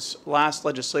 this last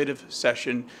legislative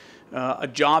session, a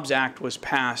Jobs Act was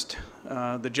passed.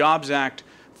 The Jobs Act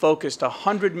focused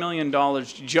 $100 million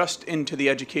just into the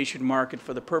education market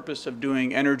for the purpose of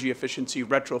doing energy efficiency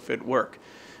retrofit work.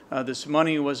 This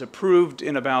money was approved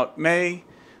in about May.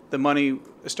 The money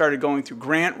started going through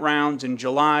grant rounds in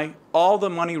July. All the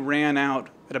money ran out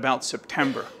at about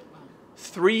September.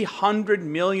 $300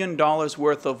 million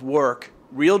worth of work,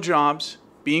 real jobs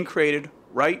being created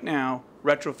right now,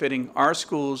 retrofitting our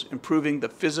schools, improving the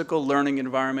physical learning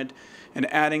environment, and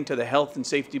adding to the health and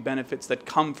safety benefits that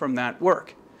come from that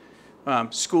work.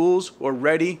 Schools were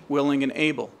ready, willing, and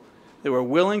able. They were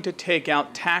willing to take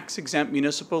out tax-exempt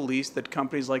municipal lease that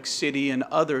companies like Citi and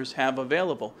others have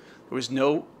available. There was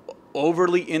no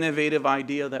overly innovative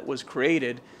idea that was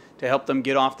created to help them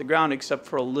get off the ground, except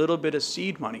for a little bit of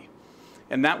seed money.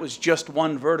 And that was just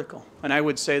one vertical. And I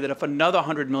would say that if another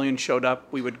 100 million showed up,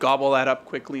 we would gobble that up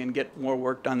quickly and get more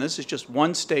work done. This is just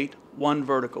one state, one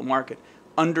vertical market,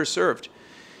 underserved.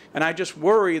 And I just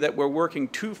worry that we're working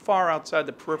too far outside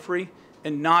the periphery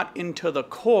and not into the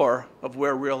core of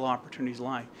where real opportunities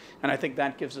lie. And I think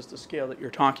that gives us the scale that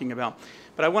you're talking about.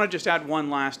 But I want to just add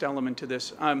one last element to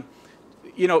this.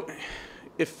 You know,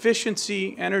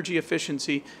 efficiency, energy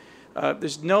efficiency,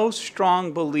 there's no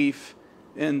strong belief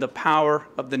in the power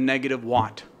of the negative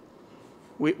watt.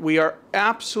 We are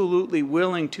absolutely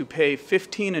willing to pay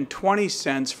 15 and 20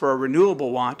 cents for a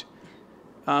renewable watt,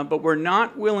 but we're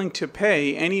not willing to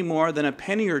pay any more than a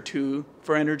penny or two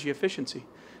for energy efficiency.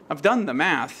 I've done the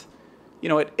math. You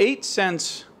know, at 8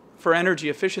 cents for energy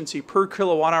efficiency per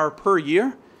kilowatt hour per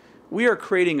year, we are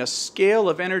creating a scale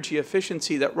of energy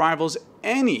efficiency that rivals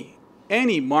any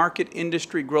market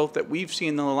industry growth that we've seen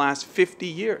in the last 50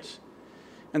 years.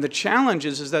 And the challenge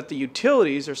is that the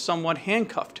utilities are somewhat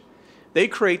handcuffed. They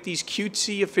create these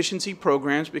cutesy efficiency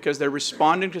programs because they're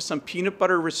responding to some peanut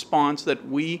butter response that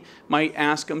we might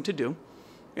ask them to do.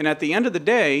 And at the end of the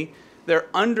day, they're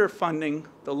underfunding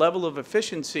the level of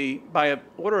efficiency by an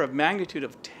order of magnitude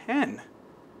of 10.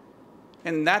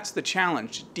 And that's the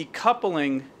challenge.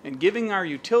 Decoupling and giving our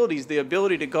utilities the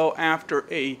ability to go after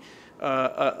a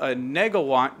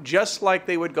negawatt just like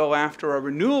they would go after a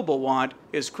renewable watt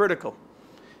is critical.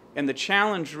 And the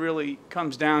challenge really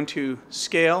comes down to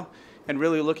scale and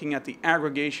really looking at the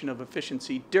aggregation of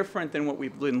efficiency different than what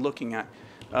we've been looking at.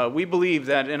 We believe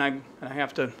that, and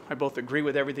I both agree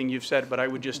with everything you've said, but I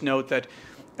would just note that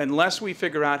unless we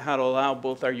figure out how to allow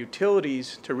both our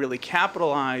utilities to really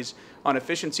capitalize on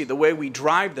efficiency the way we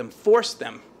drive them, force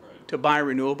them to buy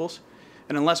renewables,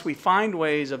 and unless we find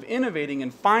ways of innovating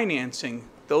and financing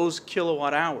those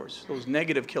kilowatt hours, those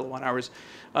negative kilowatt hours,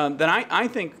 then I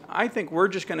think we're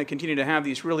just going to continue to have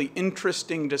these really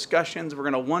interesting discussions. We're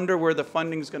going to wonder where the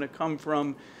funding is going to come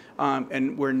from,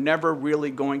 and we're never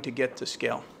really going to get to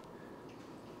scale.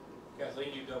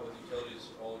 Kathleen, you've dealt with utilities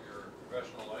all your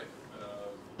professional life,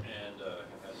 and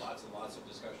have had lots and lots of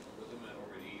discussions with them and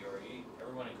over the ERE.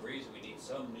 Everyone agrees we need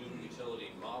some new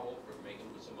utility model for making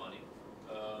some money.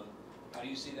 How do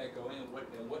you see that going, and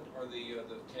what are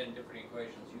the 10 different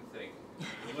equations you think you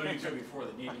were alluding to before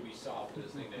that need to be solved for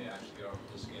this thing to actually go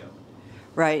to scale?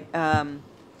 Right.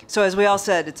 So as we all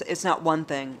said, it's not one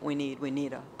thing we need. We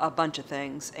need a bunch of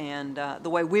things. And the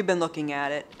way we've been looking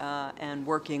at it and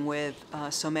working with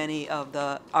so many of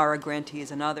the ARA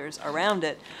grantees and others around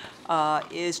it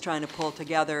is trying to pull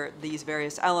together these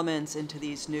various elements into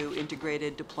these new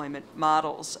integrated deployment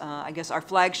models. I guess our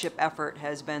flagship effort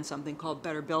has been something called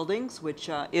Better Buildings, which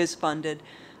is funded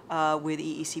with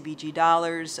EECBG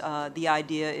dollars. The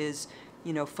idea is,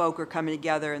 folk are coming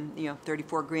together, and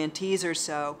 34 grantees or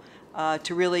so,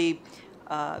 to really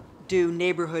do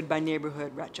neighborhood by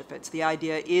neighborhood retrofits. The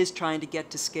idea is trying to get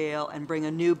to scale and bring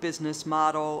a new business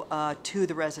model to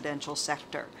the residential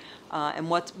sector. And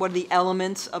what are the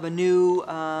elements of a new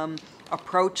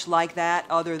approach like that,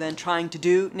 other than trying to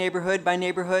do neighborhood by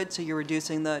neighborhood, so you're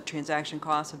reducing the transaction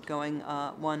costs of going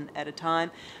one at a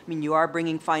time? I mean, you are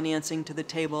bringing financing to the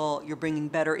table, you're bringing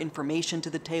better information to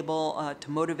the table to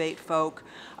motivate folk,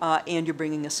 and you're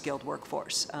bringing a skilled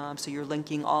workforce. So you're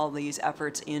linking all these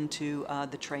efforts into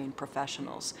the trained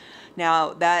professionals.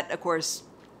 Now, that, of course,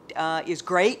 is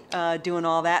great, doing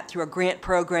all that through a grant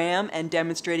program and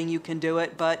demonstrating you can do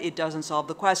it, but it doesn't solve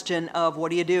the question of what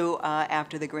do you do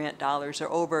after the grant dollars are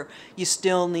over. You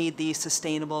still need these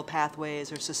sustainable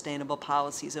pathways or sustainable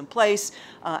policies in place,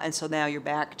 and so now you're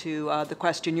back to the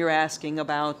question you're asking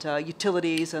about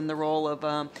utilities and the role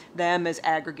of them as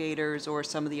aggregators or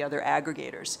some of the other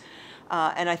aggregators.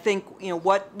 And I think,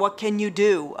 what can you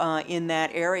do in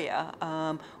that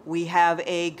area? We have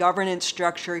a governance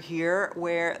structure here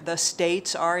where the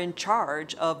states are in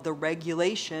charge of the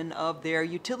regulation of their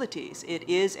utilities. It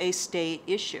is a state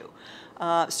issue.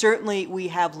 Certainly, we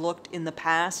have looked in the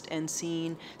past and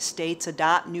seen states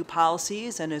adopt new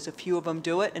policies, and as a few of them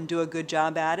do it and do a good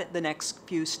job at it, the next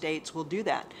few states will do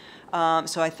that.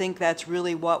 So I think that's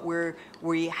really what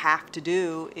we have to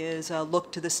do is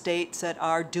look to the states that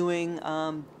are doing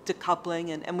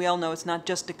decoupling, and we all know it's not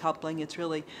just decoupling, it's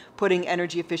really putting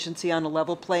energy efficiency on a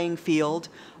level playing field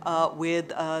with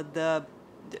the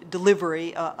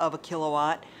delivery of a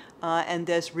kilowatt, and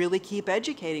just really keep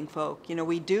educating folk.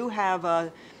 We do have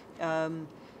a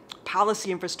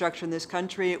policy infrastructure in this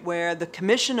country where the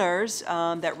commissioners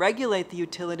that regulate the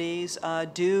utilities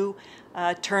do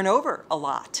turn over a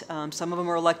lot. Some of them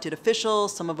are elected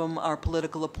officials, some of them are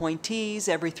political appointees.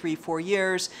 Every 3-4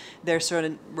 years, they're sort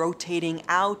of rotating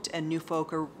out and new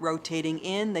folk are rotating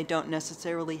in. They don't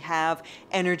necessarily have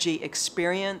energy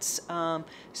experience.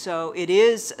 So it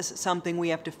is something we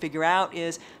have to figure out,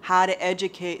 is how to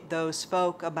educate those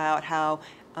folk about how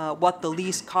what the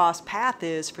least cost path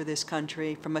is for this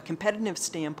country from a competitive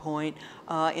standpoint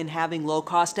in having low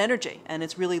cost energy. And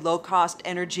it's really low cost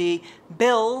energy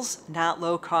bills, not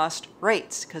low cost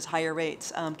rates, because higher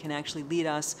rates can actually lead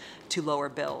us to lower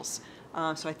bills.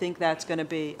 So I think that's going to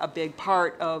be a big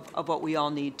part of what we all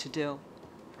need to do.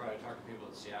 Probably talk to people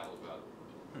in Seattle about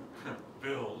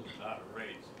bills, not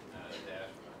rates.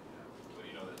 But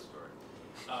you know that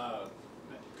story.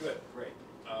 Good, great.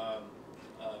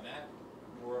 Matt?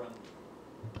 More on,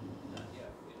 not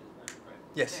yet, it is not, right.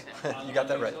 Yes, On you got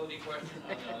that the right. utility question,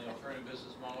 on the alternative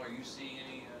business model, are you seeing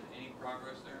any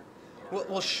progress there?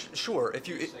 Well, sure. If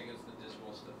you, You're saying it's the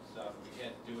dismal stuff, we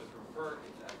can't do it through FERC,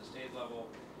 it's at the state level,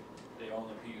 they own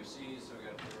the PUCs, so we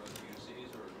got to figure out the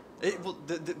PUCs, or? Well,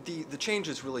 the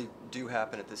changes really do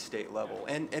happen at the state level,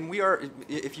 and we are.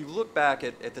 If you look back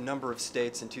at the number of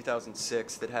states in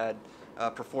 2006 that had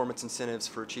performance incentives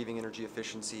for achieving energy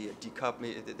efficiency,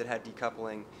 that had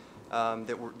decoupling,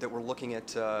 that were looking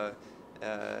at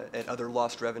other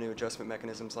lost revenue adjustment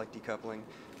mechanisms like decoupling,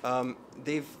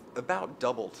 they've about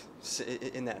doubled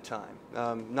in that time.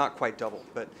 Not quite doubled,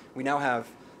 but we now have,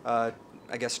 I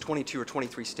guess, 22 or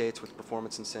 23 states with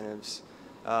performance incentives.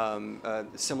 A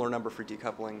similar number for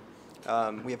decoupling.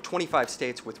 We have 25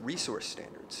 states with resource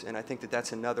standards, and I think that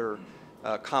that's another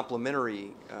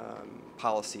complementary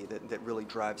policy that really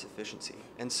drives efficiency.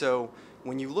 And so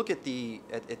when you look at the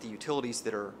utilities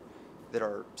that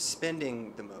are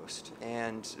spending the most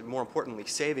and more importantly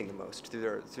saving the most through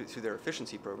their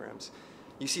efficiency programs,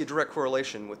 you see a direct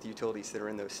correlation with the utilities that are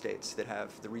in those states that have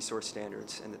the resource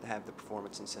standards and that have the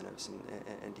performance incentives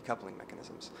and decoupling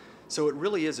mechanisms. So it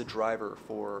really is a driver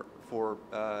for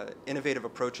innovative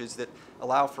approaches that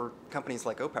allow for companies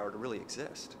like Opower to really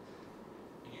exist.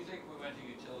 Do you think we went to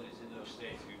utilities in those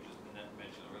states you just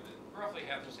mentioned, or roughly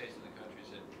half the states in the country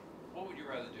said, what would you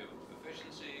rather do,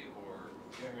 efficiency or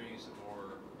generating some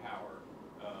more power?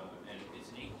 And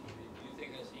it's an equal, do you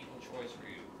think that's an equal choice for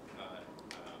you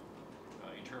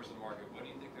in terms of the market? What do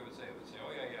you think they would say? They would say,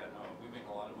 oh yeah, no, we make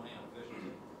a lot of money on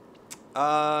efficiency.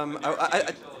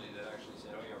 Utility that actually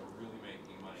said, oh yeah, we're really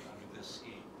making money under this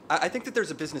scheme. I think that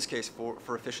there's a business case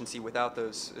for efficiency without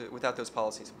those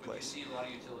policies in place. But you see a lot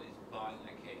of utilities buying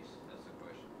that case. That's the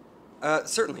question.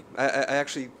 Certainly, I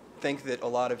actually think that a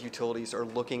lot of utilities are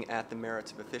looking at the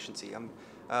merits of efficiency.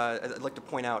 I'd like to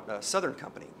point out Southern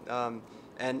Company,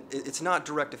 and it's not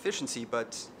direct efficiency,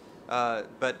 but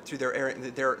through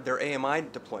their AMI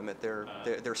deployment,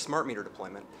 their smart meter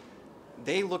deployment,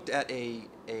 they looked at a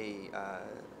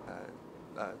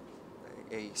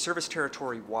service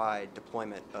territory-wide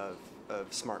deployment of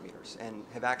smart meters and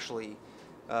have actually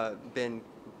been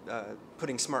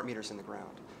putting smart meters in the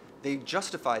ground. They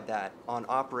justified that on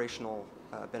operational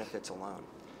benefits alone.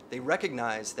 They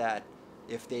recognize that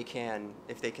if they can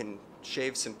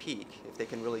shave some peak, if they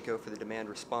can really go for the demand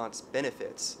response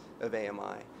benefits of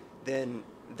AMI, then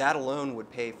that alone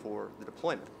would pay for the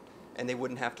deployment, and they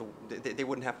wouldn't have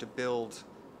to build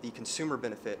the consumer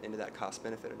benefit into that cost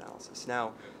benefit analysis.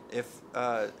 Now, if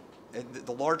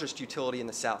the largest utility in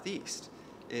the Southeast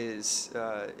is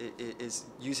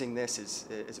using this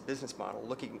as a business model,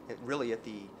 looking really at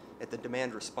the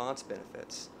demand response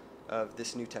benefits of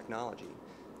this new technology,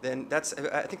 then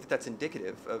I think that's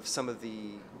indicative of some of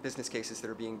the business cases that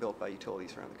are being built by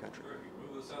utilities around the country. Sure, if you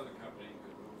move the Southern Company, you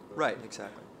could move the Right,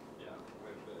 exactly. Yeah,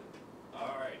 quite a bit.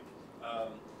 All right.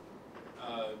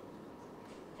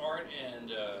 Art and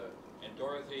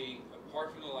Dorothy,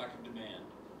 apart from the lack of demand,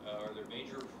 are there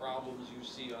major problems you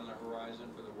see on the horizon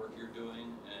for the work you're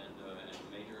doing, and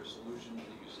major solutions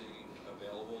that you see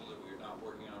available that we're not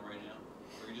working on right now?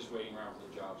 Or are you just waiting around for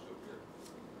the jobs to appear,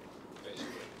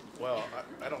 basically? Well,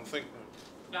 I don't think.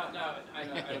 No, I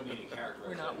don't mean to characterize.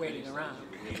 We're not that waiting many around.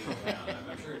 things that we're waiting around.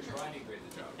 I'm sure you're trying to create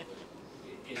the jobs, but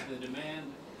is the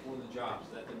demand for the jobs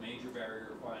that the major barrier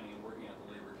you're finding in working at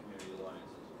the labor community alliances?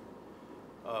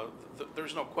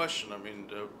 There's no question. I mean,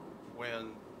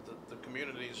 when the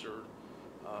communities are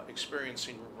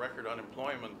experiencing record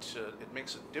unemployment, it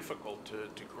makes it difficult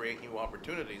to create new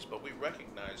opportunities. But we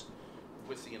recognize,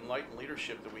 with the enlightened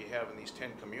leadership that we have in these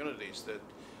 10 communities, that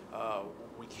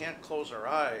we can't close our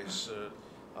eyes,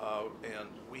 and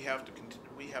we have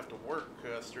to work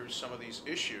through some of these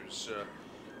issues.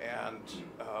 And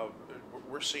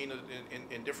we're seeing it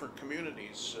in different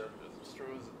communities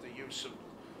through the use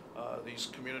of these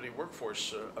community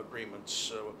workforce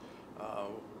agreements,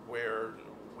 where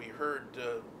we heard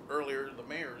earlier the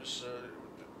mayors,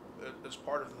 as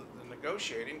part of the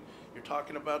negotiating, you're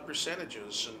talking about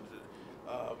percentages.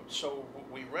 And so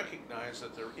we recognize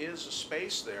that there is a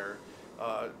space there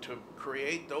to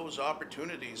create those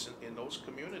opportunities in those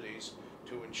communities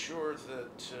to ensure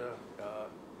that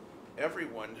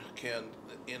everyone can,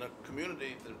 in a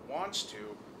community that wants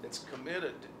to, that's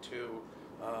committed to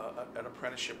an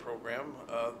apprenticeship program,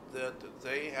 that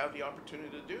they have the opportunity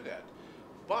to do that.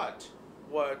 But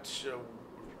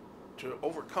to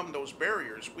overcome those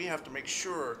barriers, we have to make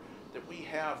sure that we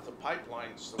have the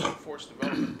pipelines, the workforce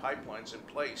development pipelines in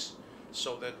place,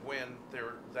 so that when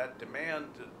that demand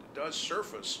does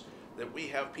surface, that we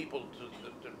have people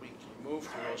that we can move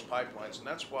through those pipelines. And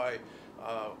that's why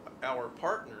our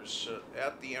partners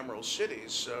at the Emerald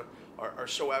Cities are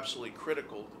so absolutely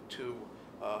critical to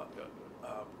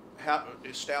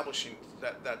establishing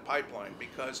that pipeline,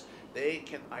 because they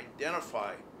can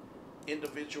identify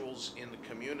individuals in the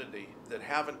community that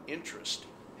have an interest,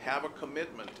 have a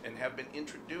commitment, and have been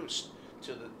introduced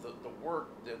to the work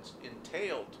that's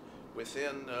entailed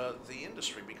within the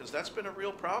industry, because that's been a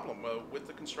real problem with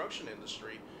the construction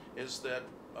industry, is that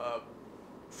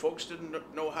folks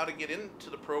didn't know how to get into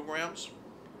the programs.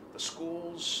 The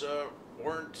schools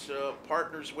weren't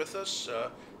partners with us.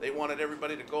 They wanted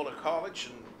everybody to go to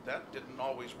college, and that didn't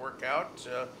always work out.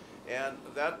 And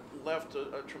that left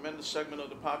a tremendous segment of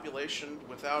the population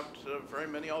without very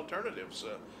many alternatives.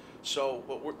 So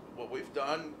what we've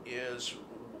done is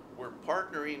we're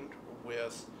partnering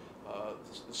with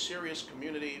serious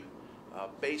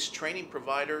community-based training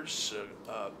providers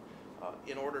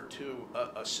in order to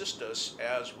assist us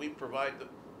as we provide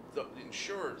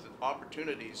ensure that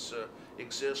opportunities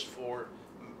exist for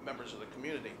members of the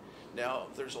community. Now,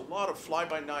 there's a lot of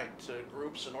fly-by-night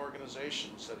groups and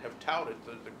organizations that have touted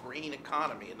the green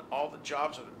economy and all the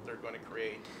jobs that they're going to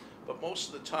create, but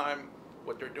most of the time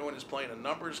what they're doing is playing a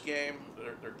numbers game.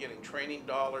 They're getting training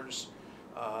dollars.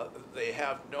 They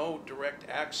have no direct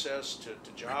access to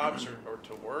jobs or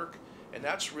to work, and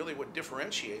that's really what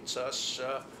differentiates us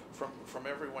from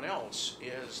everyone else,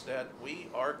 is that we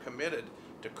are committed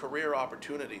to career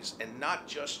opportunities and not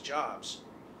just jobs.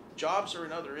 Jobs are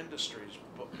in other industries,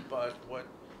 but what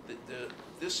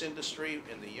this industry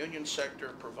in the union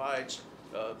sector provides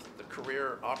the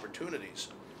career opportunities.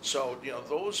 So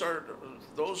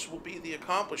those will be the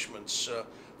accomplishments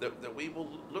that we will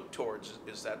look towards,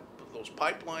 is that those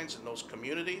pipelines and those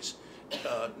communities,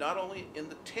 not only in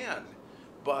the 10,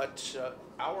 but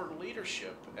our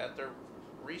leadership at their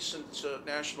recent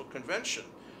national convention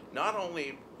not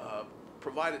only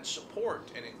provided support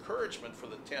and encouragement for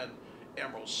the 10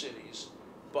 Emerald Cities,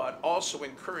 but also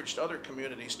encouraged other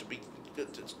communities to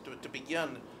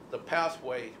begin the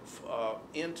pathway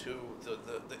into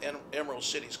the Emerald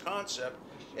Cities concept,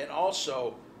 and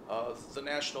also the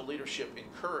national leadership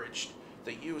encouraged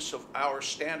the use of our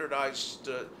standardized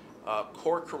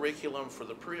core curriculum for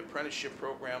the pre-apprenticeship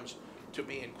programs to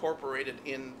be incorporated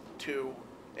into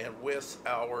and with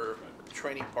our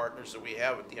training partners that we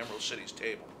have at the Emerald Cities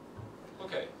table.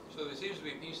 Okay, so there seems to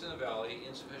be peace in the valley,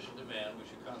 insufficient demand. We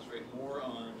should concentrate more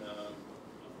on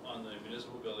the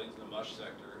municipal buildings, the MUSH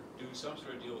sector, do some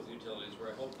sort of deal with utilities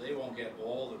where I hope they won't get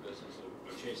all the business of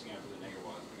chasing after the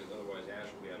megawatts, because otherwise Ash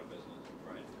will be out of business,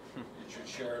 right? You should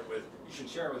share it with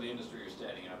the industry you're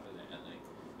standing up and the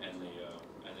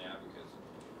advocates.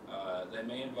 That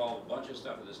may involve a bunch of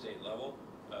stuff at the state level.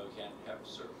 We can't have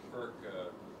FERC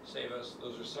save us.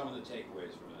 Those are some of the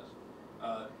takeaways from this.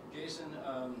 Jason,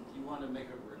 you want to make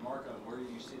a remark on where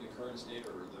you see the current state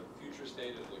or the future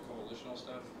state of the coalitional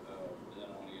stuff? And then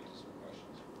I want to get to some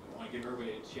questions. I want to give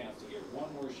everybody a chance to get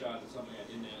one more shot at something I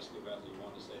didn't ask you about that you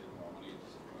want to say to me. I want to get to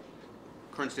some questions.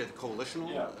 Current state of the coalitional?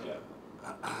 Yeah.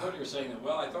 I thought you were saying that,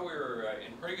 well, I thought we were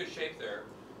in pretty good shape there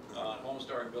on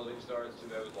Homestar and building starts, too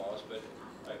bad we lost, but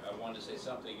I wanted to say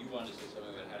something, you wanted to say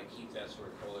something about how to keep that sort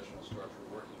of coalitional structure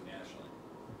working nationally.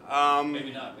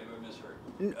 Maybe not, maybe I misheard.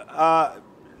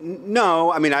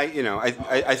 No, I mean,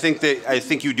 I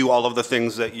think you do all of the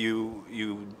things that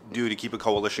you do to keep a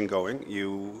coalition going.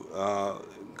 You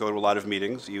go to a lot of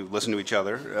meetings. You listen to each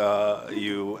other.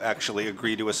 You actually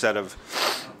agree to a set of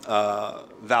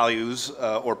values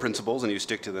or principles, and you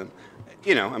stick to them.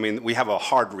 I mean, we have a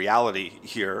hard reality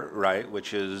here, right?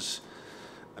 Which is,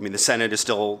 I mean, the Senate is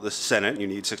still the Senate. You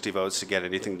need 60 votes to get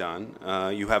anything done.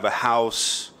 You have a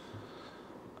House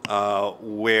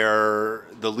where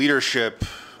the leadership,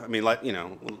 I mean, let's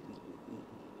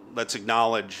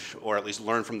acknowledge or at least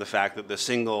learn from the fact that the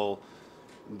single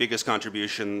biggest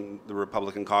contribution the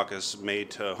Republican caucus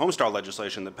made to Homestar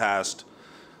legislation that passed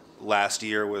last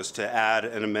year was to add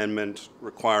an amendment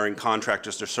requiring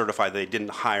contractors to certify they didn't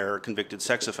hire convicted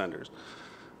sex offenders.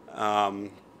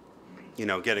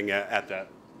 Getting at that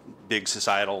big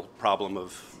societal problem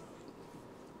of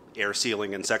air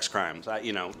sealing and sex crimes.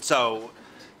 So,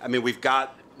 I mean, we've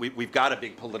got a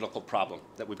big political problem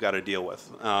that we've got to deal with.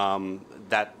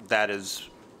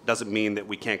 Doesn't mean that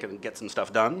we can't get some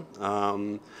stuff done.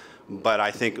 But I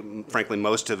think, frankly,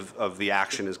 most of the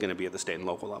action is going to be at the state and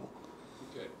local level.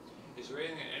 Okay. Is there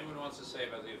anything anyone wants to say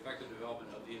about the effective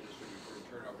development of the industry before we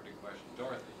turn over to questions?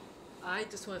 Dorothy. I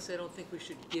just want to say I don't think we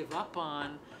should give up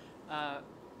on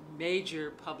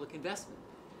major public investment.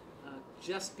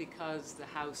 Just because the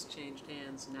House changed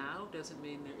hands now doesn't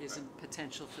mean there isn't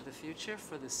potential for the future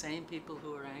for the same people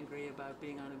who are angry about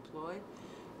being unemployed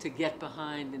to get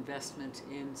behind investment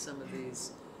in some of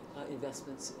these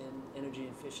investments in energy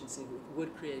efficiency that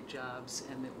would create jobs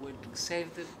and that would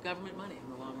save the government money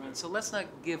in the long run. So let's not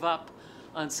give up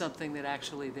on something that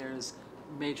actually there's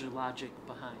major logic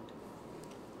behind.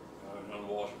 On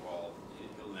Walsh Wall,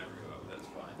 he'll never go up. That's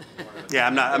fine. Yeah,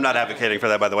 I'm not advocating for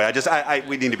that, by the way.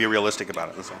 We need to be realistic about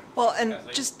it. That's all. Well, and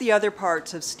just the other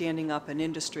parts of standing up an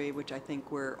industry, which I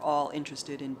think we're all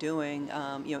interested in doing,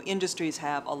 industries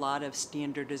have a lot of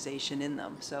standardization in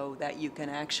them so that you can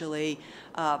actually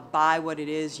buy what it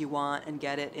is you want and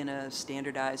get it in a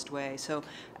standardized way. So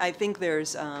I think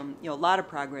there's, a lot of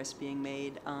progress being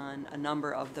made on a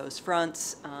number of those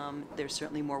fronts. There's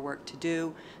certainly more work to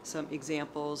do. Some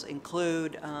examples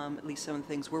include, at least some of the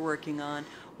things we're working on,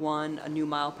 one, a new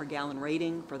mile per gallon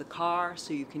rating for the car,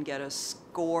 so you can get a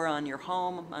score on your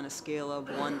home on a scale of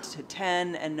 1 to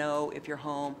 10 and know if your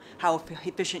home, how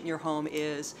efficient your home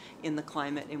is in the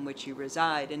climate in which you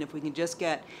reside. And if we can just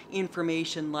get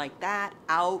information like that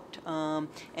out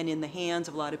and in the hands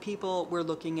of a lot of people, we're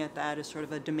looking at that as sort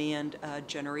of a demand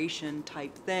generation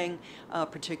type thing,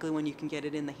 particularly when you can get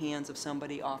it in the hands of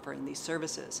somebody offering these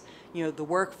services. The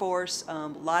workforce, a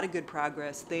lot of good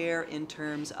progress there in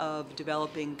terms of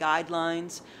developing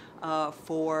guidelines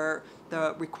for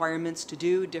the requirements to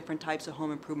do different types of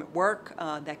home improvement work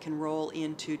that can roll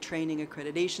into training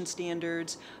accreditation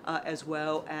standards as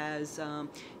well as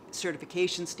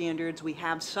certification standards. We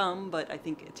have some, but I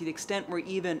think to the extent we're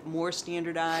even more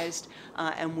standardized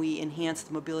and we enhance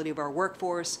the mobility of our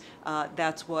workforce,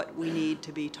 that's what we need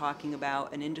to be talking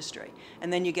about in industry.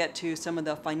 And then you get to some of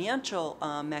the financial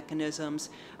mechanisms.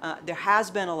 There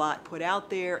has been a lot put out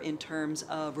there in terms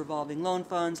of revolving loan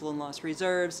funds, loan loss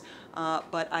reserves,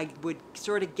 but I would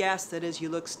sort of guess that as you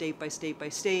look state by state by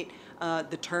state,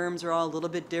 the terms are all a little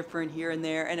bit different here and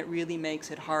there, and it really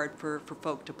makes it hard for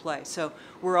folk to play. So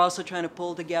we're also trying to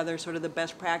pull together sort of the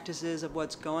best practices of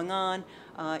what's going on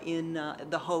in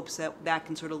the hopes that that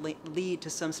can sort of lead to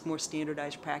some more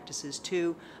standardized practices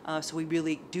too. So we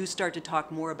really do start to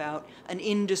talk more about an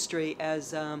industry as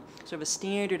sort of a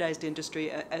standardized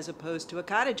industry as opposed to a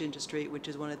cottage industry, which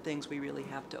is one of the things we really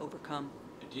have to overcome.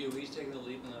 DOE's taking the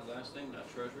lead in that last thing, not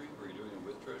Treasury? Or are you doing it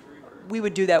with Treasury? Or? We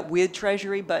would do that with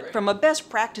Treasury, but from a best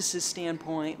practices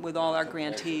standpoint, with all our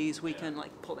grantees, we can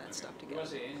pull that stuff You together. want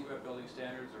to say anything about building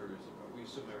standards, or we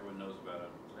assume everyone knows about it?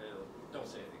 Don't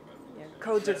say anything about building standards.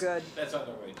 Codes are good. That's on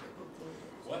their way too.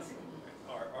 What?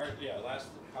 Last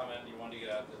comment you wanted to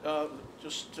get out there?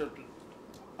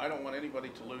 I don't want anybody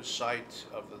to lose sight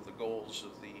of the goals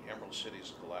of the Emerald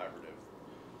Cities Collaborative.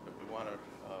 That we want to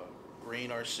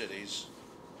green our cities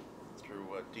through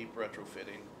deep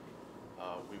retrofitting.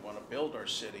 We want to build our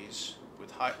cities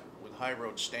with high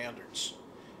road standards,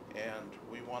 and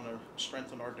we want to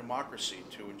strengthen our democracy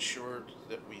to ensure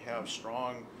that we have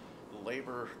strong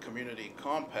labor community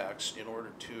compacts in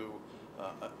order to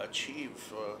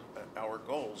achieve our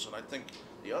goals. And I think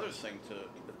the other thing to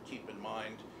keep in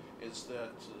mind is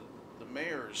that the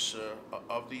mayors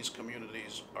of these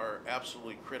communities are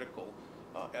absolutely critical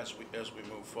as we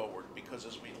move forward, because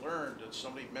as we learned, as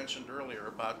somebody mentioned earlier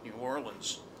about New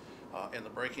Orleans and the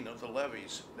breaking of the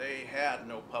levees, they had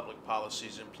no public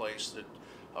policies in place that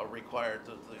required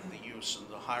the use and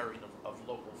the hiring of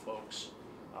local folks.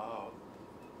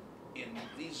 In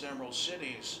these Emerald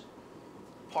Cities,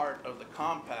 part of the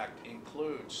compact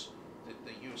includes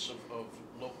the use of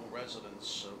local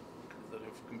residents that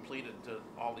have completed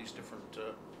all these different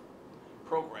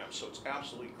programs. So it's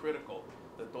absolutely critical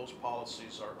that those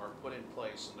policies are put in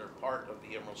place and they're part of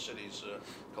the Emerald Cities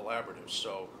Collaborative.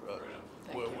 So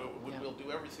we'll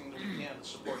do everything that we can to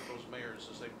support those mayors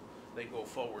as they go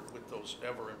forward with those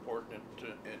ever important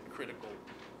and critical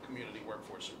community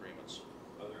workforce agreements.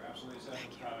 Other absolutely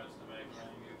essential comments to make?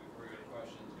 Any of you before you have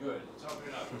questions? Good. Let's open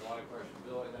it up. There's a lot of questions.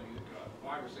 Bill, I know you've got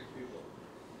 5 or 6 people.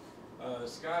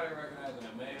 Scott, I recognize, and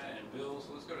Amaya, and Bill,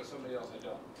 so let's go to somebody else I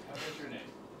don't. What's your name?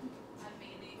 I'm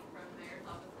Mandy from the Mayor's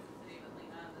Office in the City of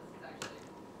Atlanta. This is actually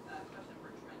a question for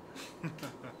Trenton.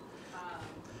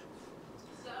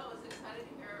 So I was excited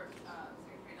to hear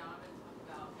Secretary Donovan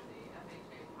talk about the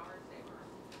FHA Power Saver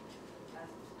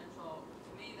as potential.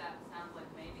 To me, that sounds like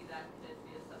maybe that could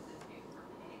be a substitute for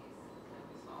PACE that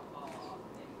we saw fall off.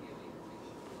 Maybe we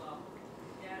saw,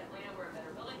 yeah, Atlanta, we're a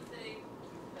better building city.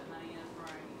 We put money in for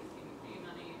our EPBG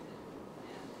money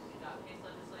and we got PACE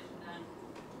legislation done.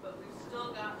 But we've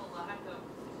still got a lack of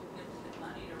significant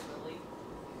money to really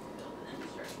build an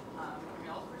industry. From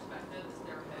y'all's perspective, is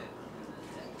there hope in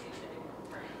this FHA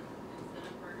program,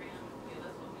 incentive program, give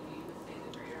us what we need to see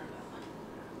the greater investment?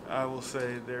 I will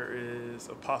say there is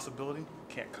a possibility.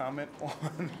 Can't comment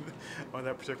on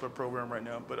that particular program right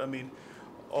now, but I mean,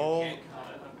 all. You can't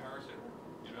comment on Power Saver?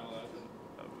 You're not allowed to?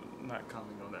 I'm not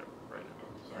commenting on that right now.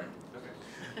 Sorry. Okay.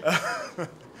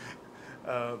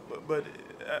 But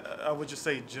I would just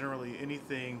say generally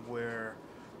anything where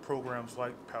programs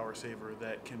like Power Saver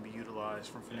that can be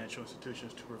utilized from financial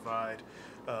institutions to provide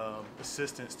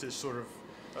assistance to sort of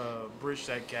bridge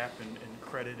that gap in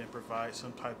credit and provide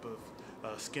some type of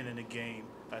skin in the game,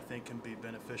 I think can be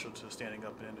beneficial to standing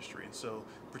up an industry. And so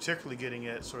particularly getting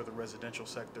at sort of the residential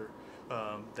sector,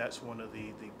 that's one of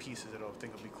the pieces that I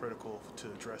think will be critical to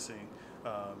addressing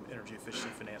energy efficiency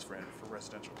finance for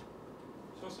residential.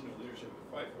 There's also new leadership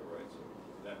at FIFO, right? So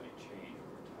that may change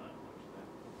over time.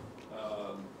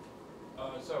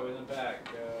 So in the back,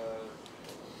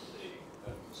 let's see,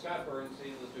 Scott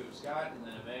Bernstein, let's do Scott, and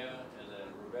then Amaya, and then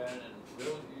Ruben, and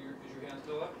Bill, is your hand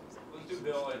still up? Let's do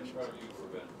Bill and probably you,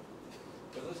 Ruben.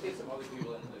 But let's get some other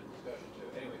people in the discussion too.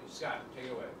 Anyway, Scott, take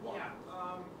it away. Yeah,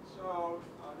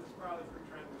 this is probably for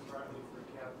Trent, this is probably for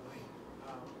Kathleen.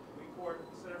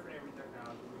 Center for Neighborhood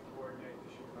Technology, we coordinate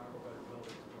the Chicago Better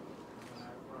Buildings Program. And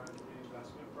I've run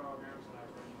reinvestment programs and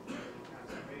I've run utility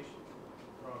conservation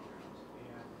programs.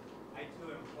 And I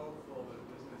too am hopeful that a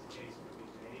business case could be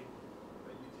made,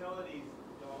 but utilities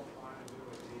don't want to do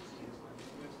what they see as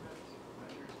lending business.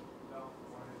 Lenders don't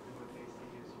want to do what they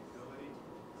see as utility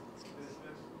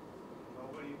business.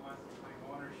 Nobody wants to claim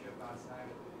ownership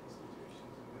outside of the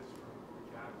institutions in this room for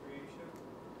job creation.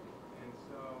 And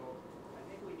so I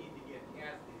think we need to get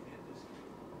past these industry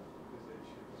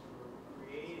positions. We're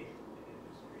creating an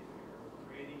industry here. We're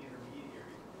creating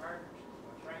intermediaries and partnerships.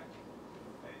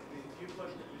 If you've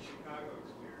looked at the Chicago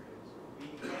experience, we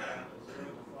have a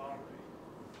zero default rate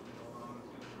in the loans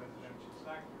in the residential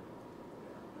sector.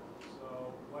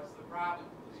 So what's the problem?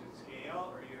 Is it scale,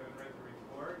 or you haven't read the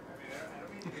report? I mean, I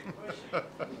don't mean to get pushy,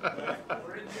 but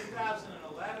we're in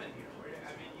 2011 here.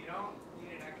 You don't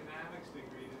need an economics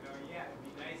degree to know, yeah, it'd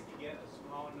be nice to get a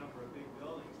smaller number of big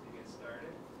buildings to get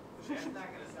started, but that's not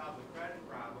going to solve the credit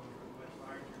problem for a much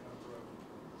larger number of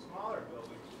smaller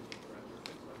buildings to need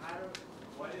retrofit. So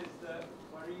what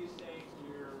are you saying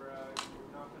your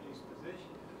company's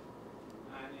position is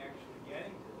on actually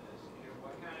getting to this? And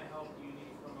what kind of help do you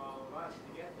need from all of us to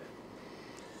get there?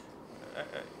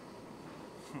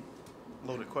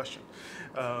 Loaded question.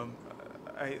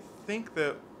 I think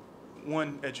that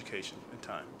one, education and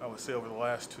time. I would say over the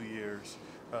last 2 years,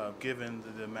 given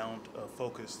the amount of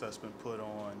focus that's been put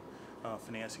on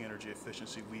financing energy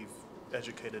efficiency, we've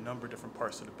educated a number of different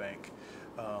parts of the bank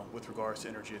with regards to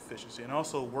energy efficiency, and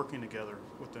also working together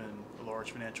within a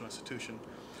large financial institution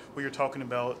where you're talking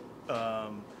about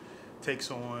takes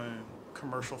on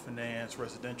commercial finance,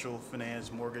 residential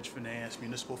finance, mortgage finance,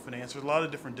 municipal finance. There's a lot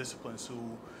of different disciplines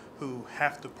who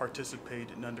have to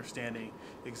participate in understanding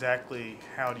exactly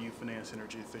how do you finance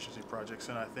energy efficiency projects.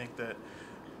 And I think that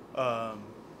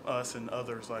us and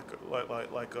others like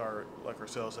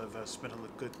ourselves have spent a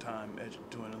good time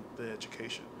doing the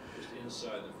education. Just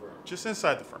inside the firm. Just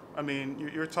inside the firm. I mean,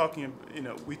 you're talking,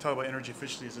 we talk about energy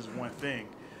efficiency as one thing.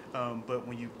 But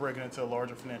when you break it into a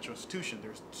larger financial institution,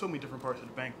 there's so many different parts of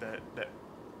the bank that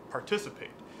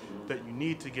participate that you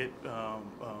need to get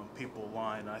people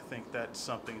aligned. I think that's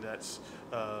something that's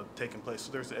taking place.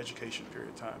 So there's the education period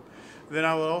of time. Then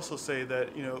I would also say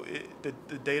that the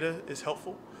data is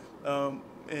helpful, but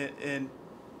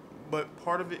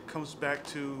part of it comes back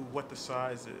to what the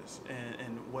size is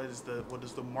and what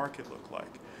does the market look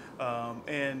like,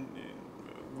 and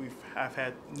I've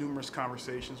had numerous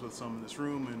conversations with some in this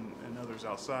room and others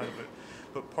outside of it,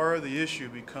 but part of the issue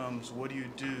becomes what do you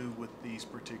do with these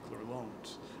particular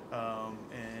loans,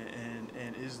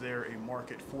 and is there a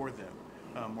market for them?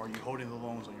 Are you holding the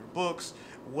loans on your books?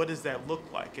 What does that look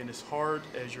like? And it's hard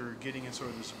as you're getting in sort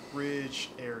of this bridge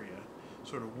area,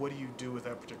 sort of what do you do with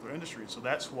that particular industry? So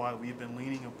that's why we've been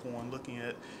leaning upon looking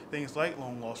at things like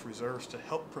loan loss reserves to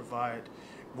help provide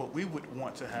what we would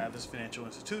want to have as financial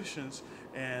institutions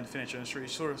and financial industry,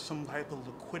 sort of some type of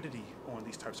liquidity on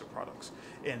these types of products.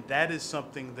 And that is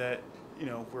something that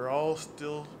we're all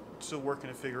still working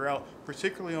to figure out,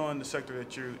 particularly on the sector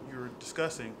that you're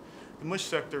discussing. The MUSH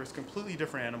sector is a completely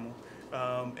different animal.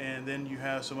 And then you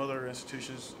have some other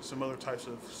institutions, some other types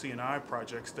of C&I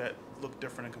projects that look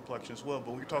different in complexion as well. But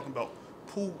when you're talking about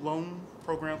pool loan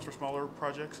programs for smaller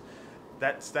projects,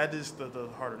 that is the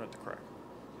harder nut to crack.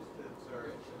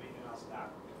 I'll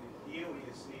stop. The DOE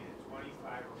has seen it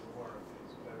 25 or more of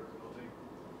these better building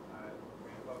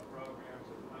ramp-up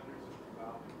programs and hundreds of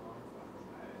revolving loan funds.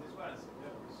 I just want to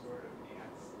submit we're sort of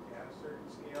at a certain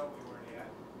scale we weren't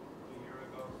at a year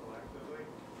ago collectively,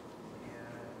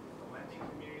 and the lending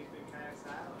community's been kind of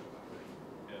silent about it.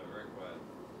 Yeah, very quiet.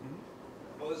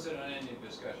 Mm-hmm. Well, solicit on any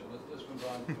discussion. Let's move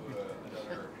on to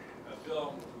another.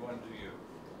 Bill, we want to do you.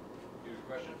 You have a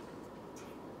question?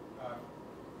 Yeah,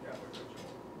 like Joel,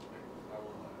 I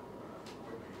will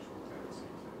avoid my usual tendency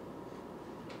to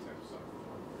attempt some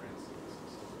form of grant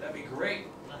synthesis. That'd be great.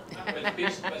 But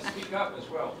speak up as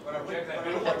well. But I would, Check that but I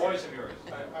would beautiful like voice to, of yours.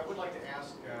 I would like to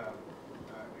ask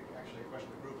actually a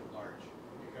question of the group at large,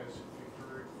 because we've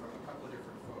heard from a couple of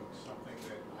different folks something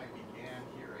that I began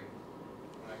hearing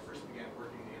when I first began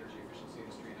working in the energy efficiency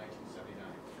industry in 1979.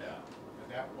 Yeah. And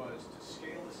that was, to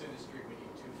scale this industry, we need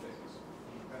two things.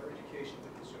 We need better education to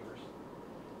consumers,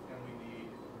 and we need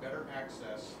better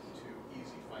access to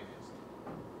easy financing.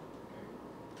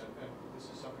 Okay? And this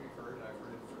is something we've heard, and I've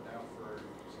heard it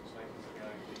since 1979,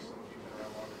 at least. Some of you have been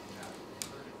around longer than that. You've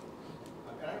heard it.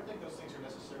 And I don't think those things are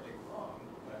necessarily wrong,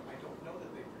 but I don't know that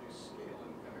they produce scale.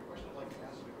 And the question I'd like to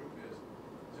ask the group is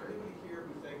there anybody here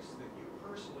who thinks that you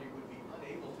personally would be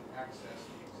unable to access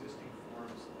the existing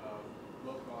forms of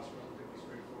low-cost, relatively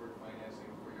straightforward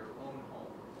financing for your own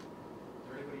home? Is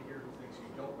there anybody here who thinks you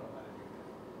don't know how to do that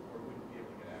or wouldn't be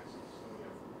able to get access? So we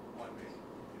have one basic.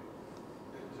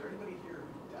 Is there anybody here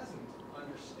who doesn't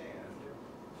understand the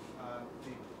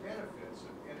benefits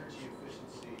of energy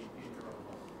efficiency in your own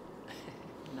home?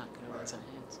 Not going to raise our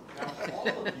hands. Now, all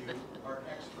of you are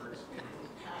experts in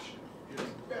passion. You're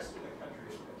the best in the country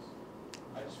at this.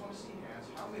 I just want to see hands.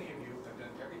 How many of you have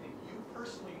done everything you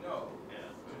personally know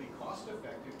to be cost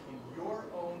effective in your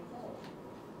own home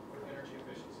with energy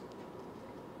efficiency?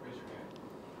 Raise your hand.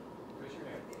 Raise your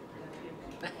hand.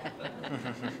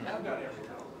 I've done everything.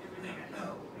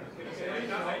 Okay,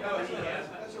 no,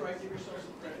 that's all right. Give yourself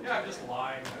some credit. Yeah, I'm just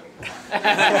lying. The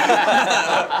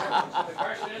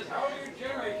question is, how do you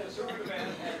generate the super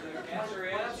demand? And the answer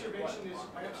is,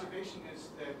 my observation is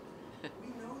that we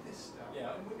know this stuff,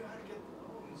 Yeah. and we know how to get the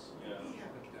loans. Yeah. We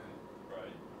haven't done it.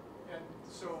 right. And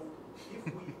so if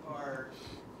we are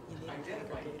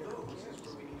identifying those as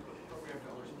where we need to put the program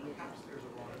dollars, perhaps there's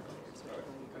a wrong place.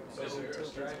 So is there a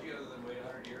strategy other than wait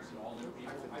 100 years and all new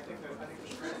people? I think the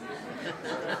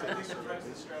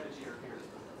strategy are here.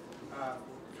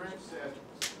 Trent said,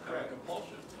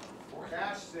 Compulsion.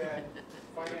 Ash said,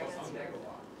 finance on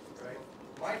megawatt, right?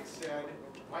 Mike said,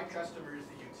 my customer is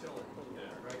the utility,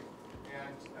 right?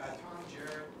 And Tom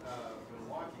Jarrett of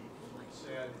Milwaukee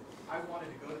said, I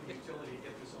wanted to go to the utility to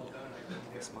get this all done, and I couldn't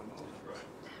get it.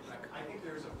 Right. I think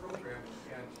there's a program,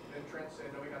 and then Trent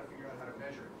said, no, we got to figure out how to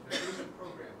measure it. There is a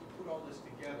program to put all this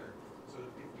together so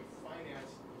that if we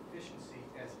finance efficiency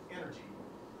as energy,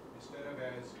 instead of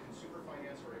as consumer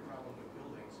finance or a problem with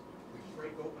buildings, we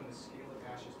break open the scale that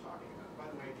Ash is talking about.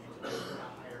 By the way, the utility is going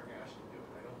to hire Ash to do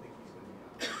it. I don't think he's going to be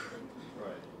out.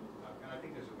 Right. And I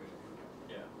think there's a way to do that.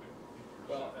 Yeah.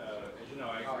 Well, as you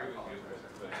know, I agree with you.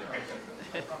 But, I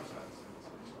promise not to send this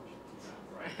next question.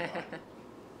 right.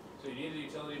 So you need a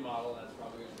utility model, that's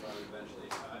probably going to run eventually.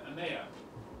 Amaya,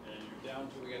 and you're down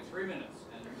to, we got 3 minutes.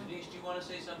 And Denise, do you want to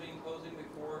say something in closing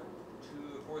before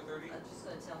 4:30? I'm just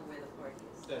going to tell them where the park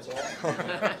is. That's all? So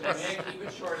Amaya, keep it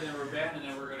short, and then we're Ben, and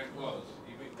then we're going to close.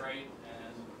 Keep it great,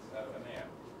 and Amaya.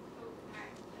 So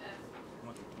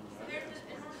there's an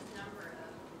enormous number of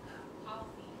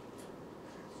policy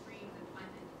streams and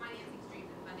financing streams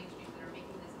and funding streams that are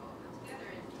making this all come together.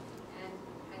 And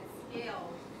at scale,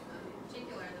 in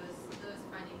particular, those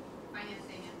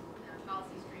financing and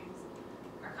policy streams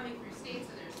are coming through states.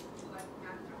 So there's what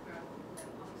Matt talked about, the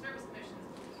public service commissions,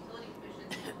 utility commissions,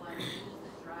 and a lot of rules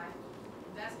that drive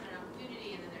investment and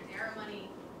opportunity. And then there's ARRA money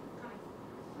coming.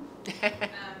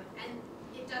 And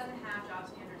it doesn't have job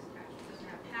standards attached. It doesn't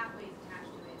have pathways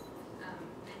attached to it.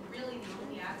 And really, the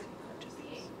only avenue that we're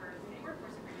seeing for community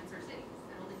workforce agreements are cities,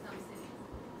 and only some cities.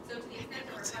 So to the extent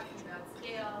that we're talking about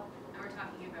scale, and we're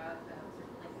talking about sort of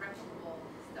like replicable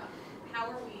stuff, how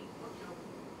are we,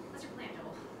 what's your plan,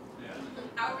 Joel? Yeah.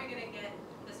 How are we going to get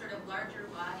the sort of larger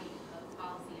body of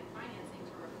policy and financing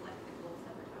to reflect the goals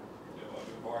that we're talking about? Yeah, well,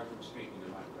 you're barred from speaking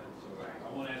to my friend, so I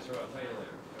won't answer, I'll tell you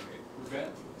later. Okay.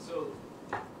 Ben? So,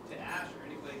 to Ash or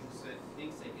anybody who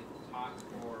thinks they can talk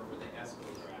more where the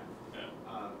ESCOs are at,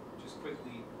 just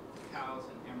quickly, Cowes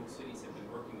and Emerald Cities have been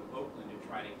working with Oakland to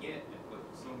try to get at what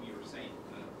some of you were saying,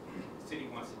 the city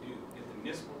wants to do, get the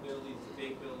municipal buildings, the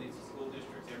big buildings, the school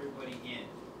districts, everybody in.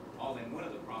 All in. One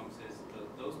of the problems is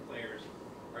those players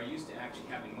are used to actually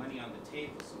having money on the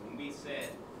table. So when we said,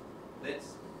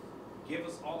 let's give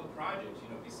us all the projects,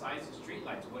 besides the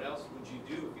streetlights, what else would you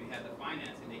do if you had the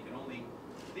financing? They can only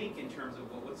think in terms of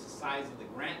what's the size of the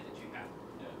grant that you have.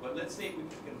 Yeah. But let's say we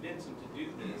could convince them to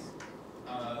do this.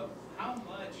 How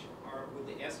much would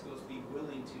the ESCOs be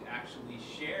willing to actually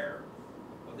share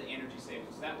of the energy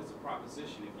savings? That was the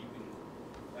proposition. If you can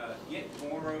get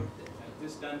more of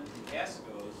this done through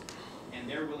ESCOs, and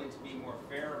they're willing to be more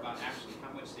fair about actually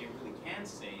how much they really can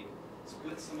save,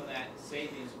 split some of that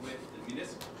savings with the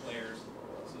municipal players,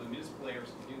 so the municipal players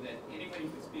can do that. Anyone who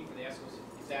can speak for the ESCOs,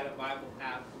 is that a viable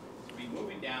path to be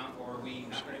moving down, or are we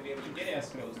not going to be able to get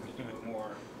ESCOs to do a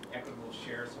more equitable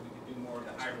share so we can do more of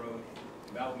the high road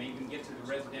development, even get to the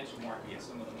residential market, get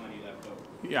some of the money left over?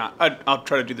 Yeah, I'll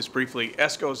try to do this briefly.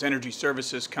 ESCO's Energy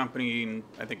Services Company, and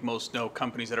I think most know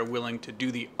companies that are willing to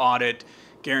do the audit,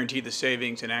 guarantee the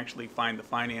savings, and actually find the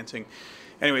financing.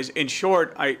 Anyways, in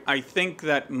short, I think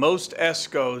that most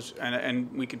ESCOs,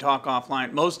 and we can talk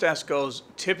offline, most ESCOs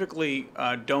typically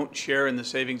don't share in the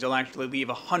savings. They'll actually leave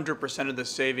 100% of the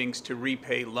savings to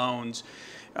repay loans.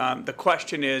 The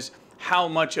question is, how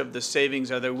much of the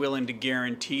savings are they willing to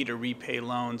guarantee to repay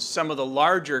loans? Some of the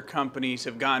larger companies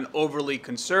have gotten overly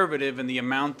conservative, and the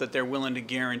amount that they're willing to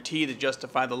guarantee to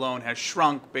justify the loan has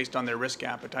shrunk based on their risk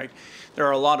appetite. There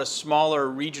are a lot of smaller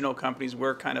regional companies.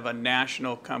 We're kind of a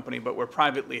national company, but we're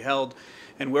privately held,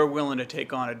 and we're willing to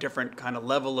take on a different kind of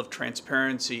level of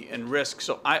transparency and risk.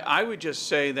 So I would just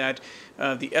say that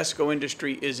the ESCO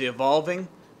industry is evolving,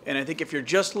 and I think if you're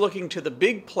just looking to the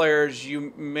big players,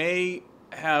 you may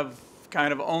have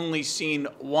kind of only seen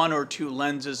one or two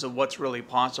lenses of what's really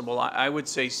possible. I would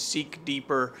say seek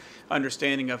deeper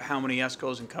understanding of how many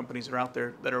ESCOs and companies are out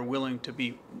there that are willing to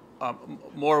be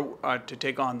more to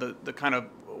take on the kind of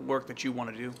work that you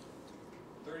want to do.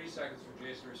 30 seconds for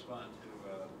Jason to respond to.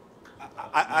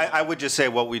 I would just say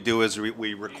what we do is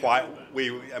we require,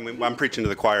 I mean, I'm preaching to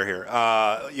the choir here.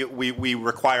 We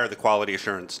require the quality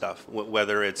assurance stuff,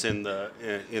 whether it's in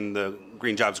the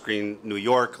Green Jobs Green New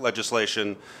York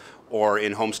legislation or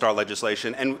in Homestar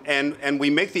legislation. And we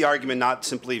make the argument not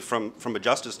simply from a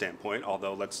justice standpoint,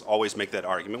 although let's always make that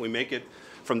argument. We make it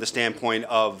from the standpoint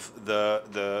of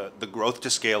the growth to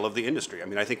scale of the industry. I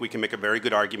mean, I think we can make a very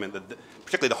good argument that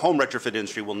particularly the home retrofit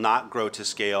industry will not grow to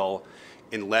scale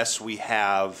unless we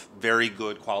have very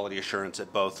good quality assurance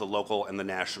at both the local and the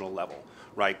national level,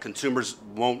 right? Consumers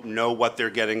won't know what they're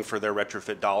getting for their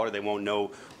retrofit dollar. They won't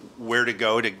know where to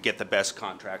go to get the best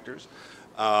contractors.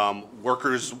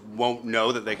 Workers won't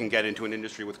know that they can get into an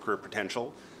industry with career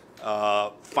potential.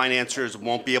 Financiers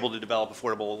won't be able to develop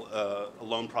affordable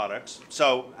loan products.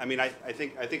 So, I mean, I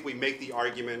think we make the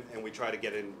argument and we try to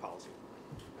get it in policy.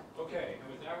 Okay, and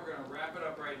with that, we're going to wrap it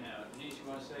up right now. Denise, you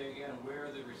want to say again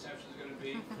where the reception is going to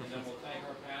be, and then we'll thank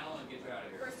our panel and get you out of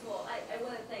here. First of all, I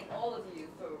want to thank all of you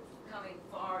for coming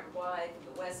far and wide from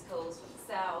the West Coast, from the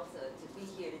South, to be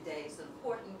here today. It's an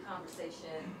important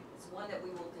conversation. It's one that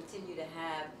we will continue to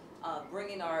have,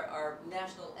 bringing our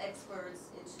national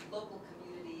experts into local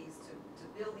communities to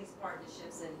build these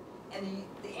partnerships, and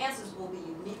the answers will be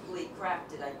uniquely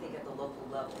crafted, I think, at the local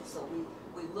level. So we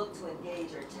look to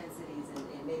engage our 10 cities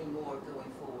and many more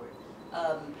going forward.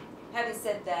 Having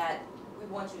said that, we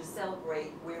want you to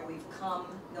celebrate where we've come,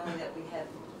 knowing that we have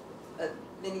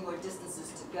many more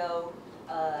distances to go.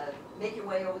 Make your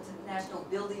way over to the National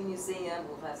Building Museum.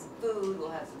 We'll have some food,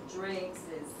 we'll have some drinks.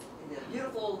 It's a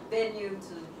beautiful venue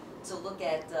to look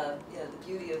at the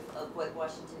beauty of what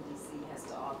Washington, D.C. has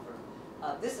to offer.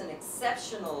 This is an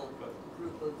exceptional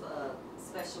group of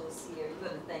specialists here. You're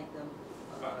going to thank them.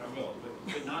 I will,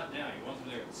 but not now. You want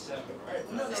them there at 7,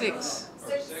 right? No, 6.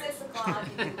 6 o'clock.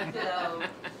 You can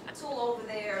tool over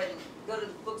there and go to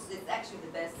the books. It's actually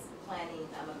the best planning.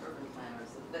 I'm an urban planner,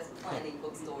 so the best planning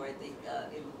bookstore I think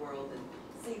in the world, and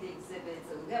see the exhibits.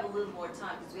 And we have a little more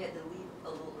time because we had to leave a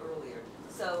little earlier.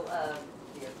 So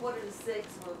yeah, 5:45,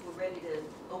 we're ready to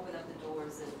open up the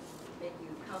doors and make you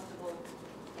comfortable.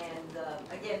 And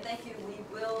again, thank you. We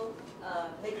will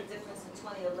make a difference in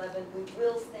 2011. We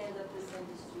will stand up this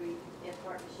industry in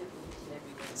partnership with each and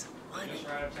every one. Just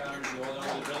right up town, you all know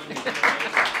the building.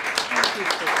 Thank you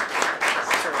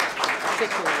for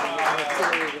articulating how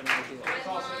clearly an idea. Red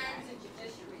lines and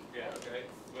judiciary. Yeah, okay.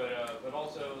 But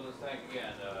also, let's thank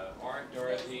again Art,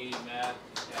 Dorothy, Matt,